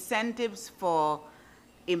the incentives for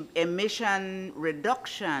emission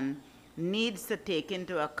reduction needs to take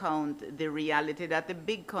into account the reality that the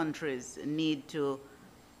big countries need to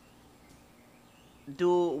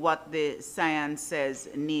do what the science says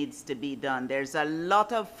needs to be done. There's a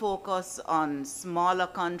lot of focus on smaller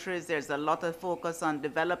countries, there's a lot of focus on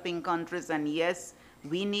developing countries, and yes,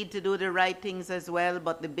 we need to do the right things as well,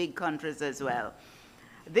 but the big countries as well.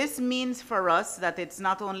 This means for us that it's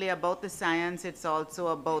not only about the science, it's also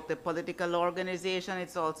about the political organization,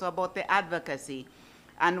 it's also about the advocacy.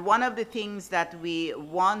 And one of the things that we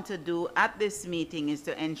want to do at this meeting is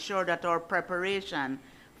to ensure that our preparation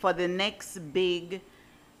for the next big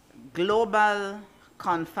global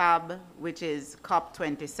confab, which is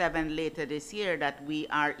COP27 later this year, that we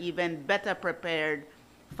are even better prepared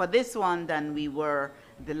for this one than we were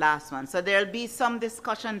the last one. So there'll be some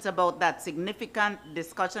discussions about that, significant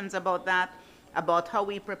discussions about that, about how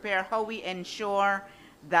we prepare, how we ensure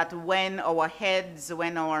that when our heads,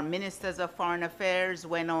 when our ministers of foreign affairs,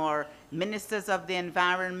 when our ministers of the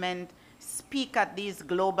environment speak at these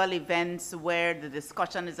global events where the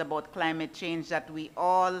discussion is about climate change, that we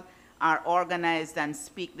all are organized and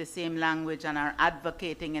speak the same language and are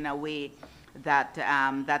advocating in a way that,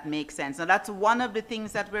 that makes sense. So that's one of the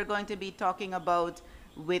things that we're going to be talking about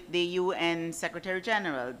with the UN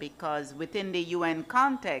Secretary-General, because within the UN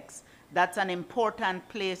context, that's an important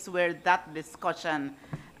place where that discussion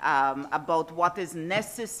about what is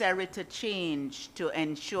necessary to change to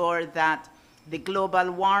ensure that the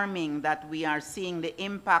global warming that we are seeing, the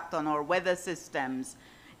impact on our weather systems.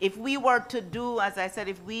 If we were to do, as I said,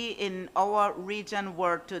 if we in our region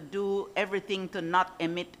were to do everything to not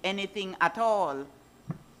emit anything at all,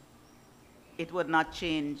 it would not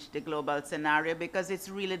change the global scenario, because it's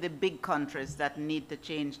really the big countries that need to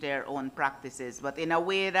change their own practices, but in a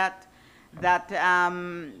way that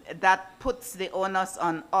that puts the onus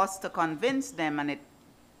on us to convince them, and it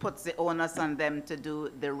puts the onus on them to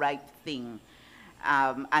do the right thing.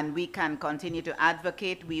 And we can continue to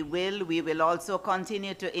advocate. We will also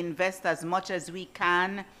continue to invest as much as we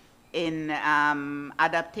can in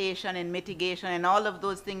adaptation and mitigation and all of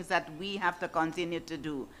those things that we have to continue to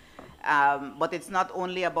do. But it's not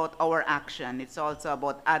only about our action, it's also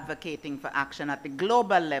about advocating for action at the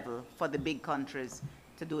global level for the big countries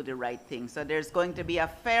to do the right thing. So there's going to be a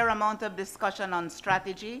fair amount of discussion on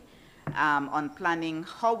strategy, on planning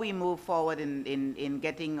how we move forward in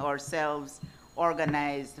getting ourselves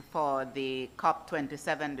organized for the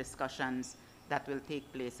COP27 discussions that will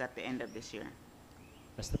take place at the end of this year.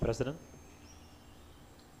 Mr. President?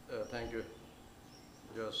 Thank you.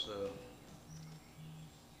 Just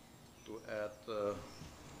to add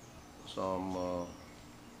some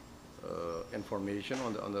information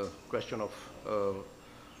on the question of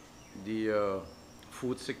the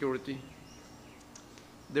food security.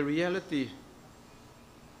 The reality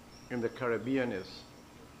in the Caribbean is,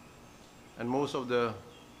 and most of the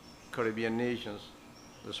Caribbean nations,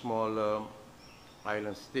 the small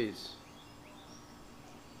island states,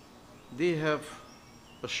 they have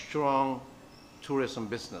a strong tourism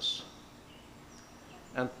business.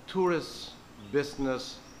 And tourist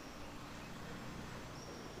business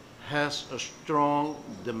has a strong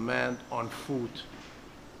demand on food.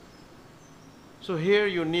 So here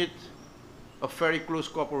you need a very close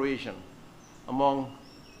cooperation among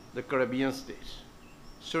the Caribbean states.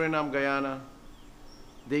 Suriname, Guyana,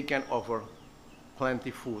 they can offer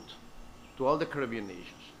plenty food to all the Caribbean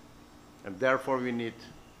nations. And therefore we need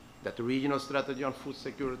that regional strategy on food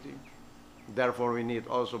security. Therefore we need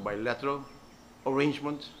also bilateral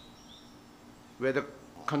arrangements where the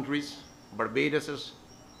countries, Barbados is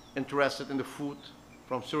interested in the food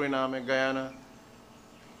from Suriname and Guyana.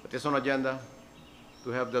 It is on agenda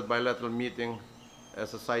to have that bilateral meeting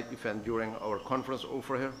as a side event during our conference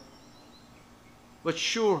over here. But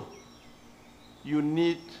sure, you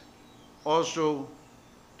need also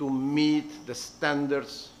to meet the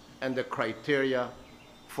standards and the criteria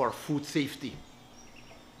for food safety.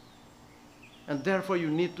 And therefore you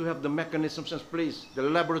need to have the mechanisms in place, the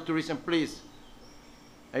laboratories in place.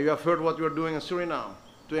 And you have heard what we are doing in Suriname,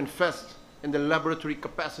 to invest in the laboratory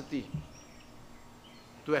capacity,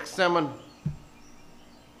 to examine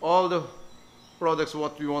all the products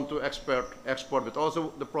what we want to export, but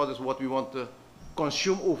also the products what we want to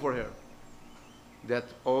consume over here, that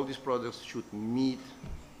all these products should meet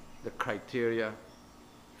the criteria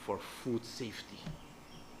for food safety.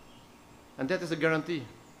 And that is a guarantee,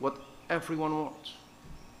 what everyone wants.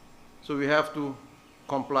 So we have to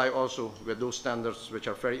comply also with those standards, which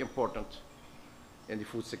are very important. in the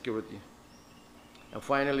food security. And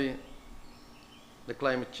finally, the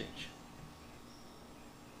climate change.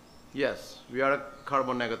 Yes, we are a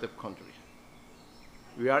carbon negative country.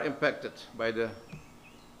 We are impacted by the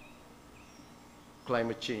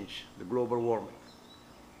climate change, the global warming.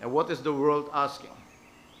 And what is the world asking?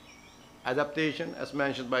 Adaptation, as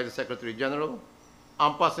mentioned by the Secretary-General,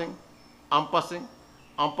 aanpassing, aanpassing,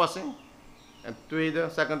 aanpassing. En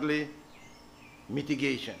secondly,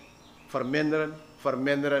 mitigation. Verminderen,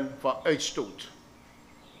 verminderen van uitstoot.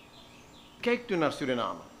 Kijkt u naar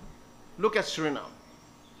Suriname. Look at Suriname.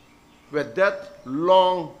 With that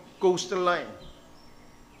long coastal line,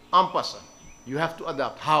 aanpassen. You have to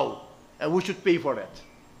adapt. How? And we should pay for that.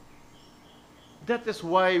 That is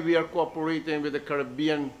why we are cooperating with the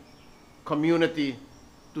Caribbean community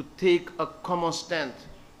to take a common stand,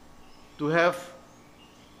 to have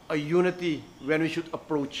a unity when we should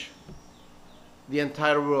approach the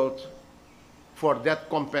entire world for that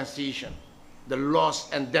compensation, the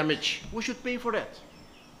loss and damage. We should pay for that.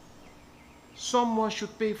 Someone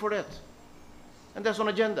should pay for that. And that's on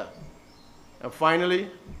agenda. And finally,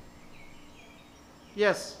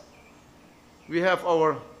 yes, we have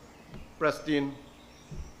our pristine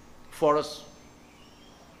forests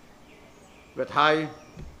with high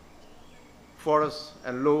forests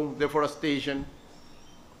and low deforestation,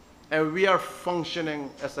 and we are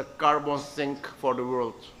functioning as a carbon sink for the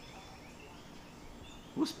world.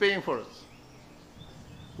 Who's paying for us?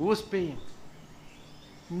 Who's paying?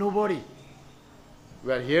 Nobody.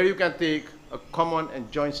 Well, here you can take a common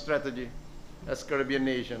and joint strategy as Caribbean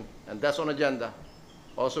nation, and that's on agenda,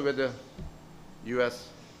 also with the US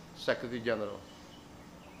Secretary-General,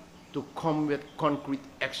 to come with concrete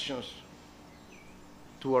actions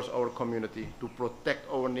towards our community, to protect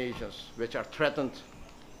our nations, which are threatened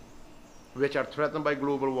by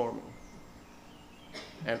global warming.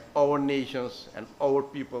 And our nations and our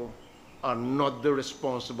people are not the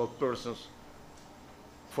responsible persons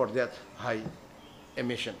for that high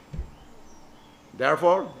emission.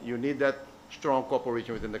 Therefore, you need that strong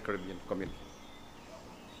cooperation within the Caribbean community.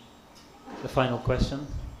 The final question.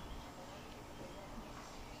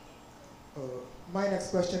 My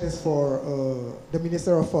next question is for the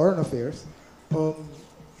Minister of Foreign Affairs.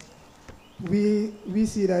 We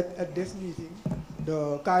see that at this meeting,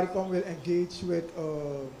 the Caricom will engage with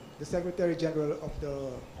the Secretary-General of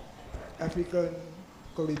the African,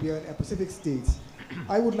 Caribbean, and Pacific states.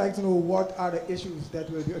 I would like to know what are the issues that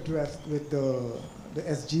will be addressed with the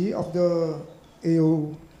SG of the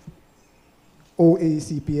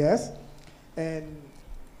OACPS, and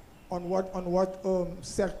on what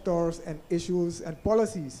sectors and issues and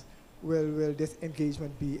policies will this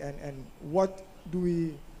engagement be, and what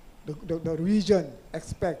do the region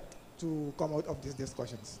expect to come out of these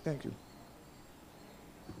discussions? Thank you.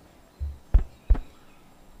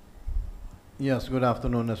 Yes, good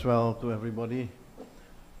afternoon as well to everybody.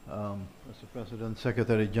 Mr. President,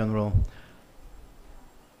 Secretary General.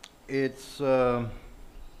 It's an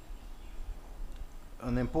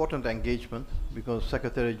important engagement because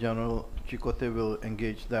Secretary General Chicote will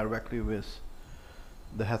engage directly with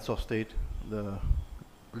the heads of state, the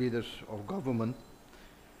leaders of government.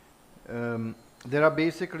 There are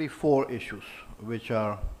basically 4 issues which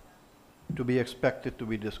are to be expected to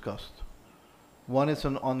be discussed. One is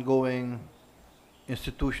an ongoing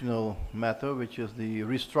institutional matter, which is the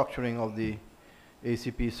restructuring of the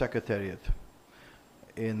ACP Secretariat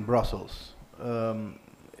in Brussels.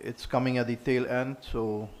 It's coming at the tail end,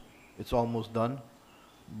 so it's almost done,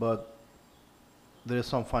 but there is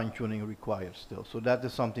some fine-tuning required still. So that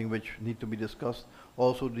is something which needs to be discussed.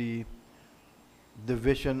 Also the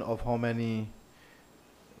division of how many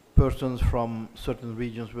persons from certain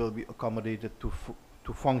regions will be accommodated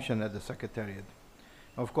to function at the Secretariat.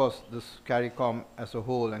 Of course, this Caricom as a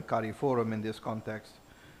whole and Cariforum in this context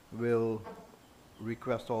will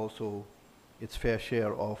request also its fair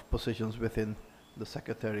share of positions within the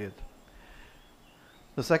Secretariat.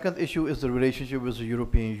 The second issue is the relationship with the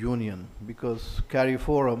European Union, because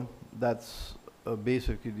Cariforum, that's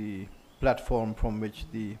basically the platform from which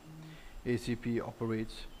the ACP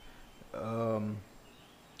operates,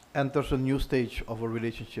 enters a new stage of a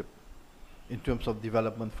relationship in terms of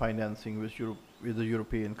development financing with the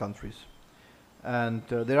European countries. And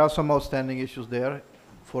there are some outstanding issues there.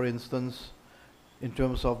 For instance, in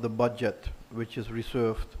terms of the budget, which is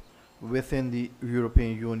reserved within the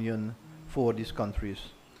European Union for these countries.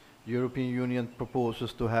 The European Union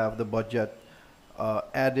proposes to have the budget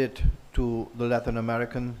added to the Latin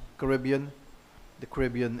American Caribbean. The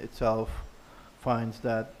Caribbean itself finds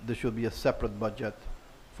that there should be a separate budget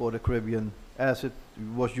for the Caribbean as it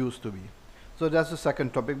was used to be. So that's the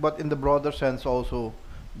second topic, but in the broader sense also,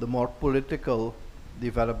 the more political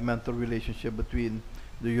developmental relationship between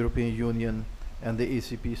the European Union and the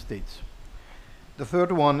ACP states. The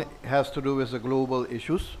third one has to do with the global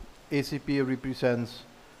issues. ACP represents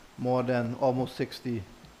more than almost 60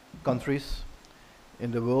 countries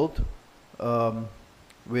in the world,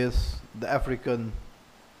 with the African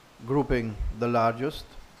grouping the largest,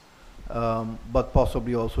 but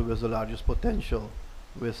possibly also with the largest potential,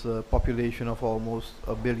 with a population of almost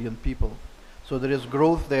 1 billion people. So there is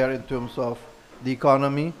growth there in terms of the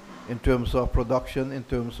economy, in terms of production, in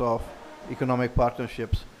terms of economic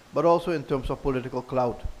partnerships, but also in terms of political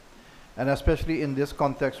clout. And especially in this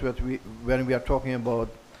context when we are talking about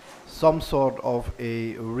some sort of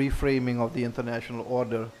a reframing of the international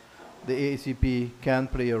order, the ACP can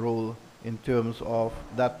play a role in terms of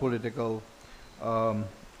that political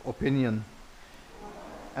opinion.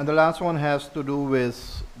 And the last one has to do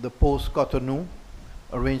with the post-Cotonou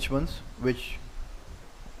arrangements, which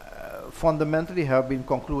fundamentally have been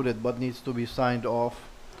concluded but needs to be signed off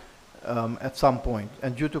at some point.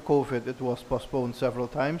 And due to COVID, it was postponed several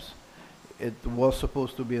times. It was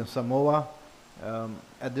supposed to be in Samoa.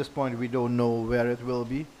 At this point, we don't know where it will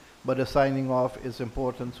be, but the signing off is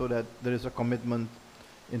important so that there is a commitment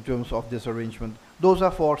in terms of this arrangement. Those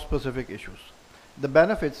are 4 specific issues. The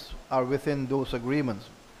benefits are within those agreements,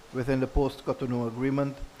 within the post-Cotonou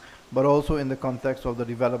agreement, but also in the context of the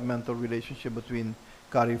developmental relationship between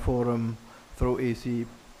CARIFORUM through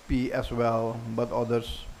ACP as well, but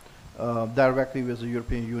others directly with the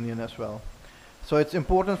European Union as well. So it's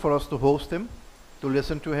important for us to host him, to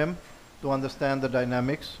listen to him, to understand the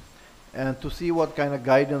dynamics, and to see what kind of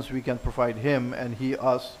guidance we can provide him and he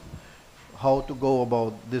us, how to go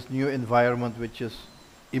about this new environment which is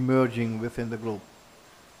emerging within the globe.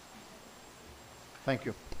 Thank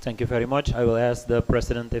you. Thank you very much. I will ask the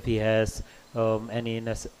President if he has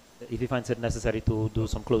if he finds it necessary to do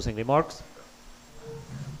some closing remarks.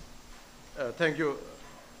 Thank you,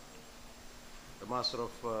 the Master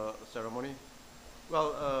of Ceremony.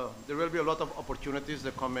 Well, there will be a lot of opportunities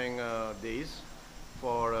the coming days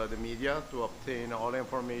for the media to obtain all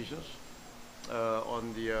information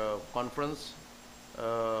on the conference.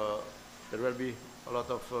 There will be a lot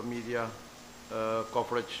of media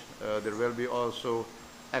coverage. There will be also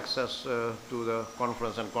access to the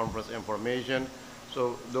conference and conference information.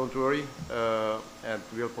 So don't worry, and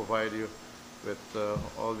we'll provide you with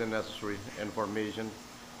all the necessary information.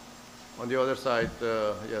 On the other side,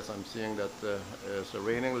 yes, I'm seeing that it's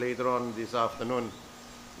raining later on this afternoon.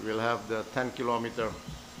 We'll have the 10-kilometer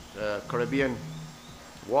Caribbean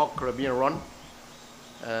walk, Caribbean run,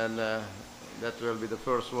 and that will be the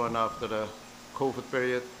first one after the COVID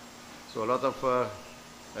period. So a lot of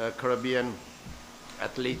Caribbean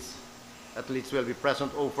athletes will be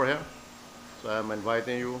present over here. So I'm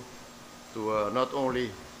inviting you to not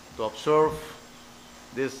only to observe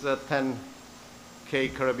this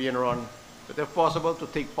 10K Caribbean run, but if possible to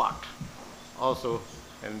take part also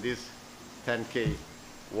in this 10K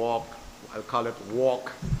walk. I'll call it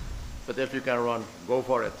walk, but if you can run, go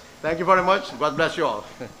for it. Thank you very much. God bless you all.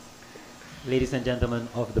 Ladies and gentlemen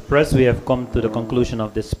of the press, we have come to the conclusion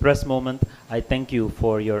of this press moment. I thank you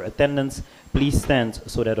for your attendance. Please stand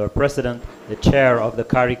so that our President, the Chair of the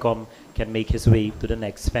Caricom, can make his way to the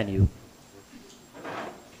next venue.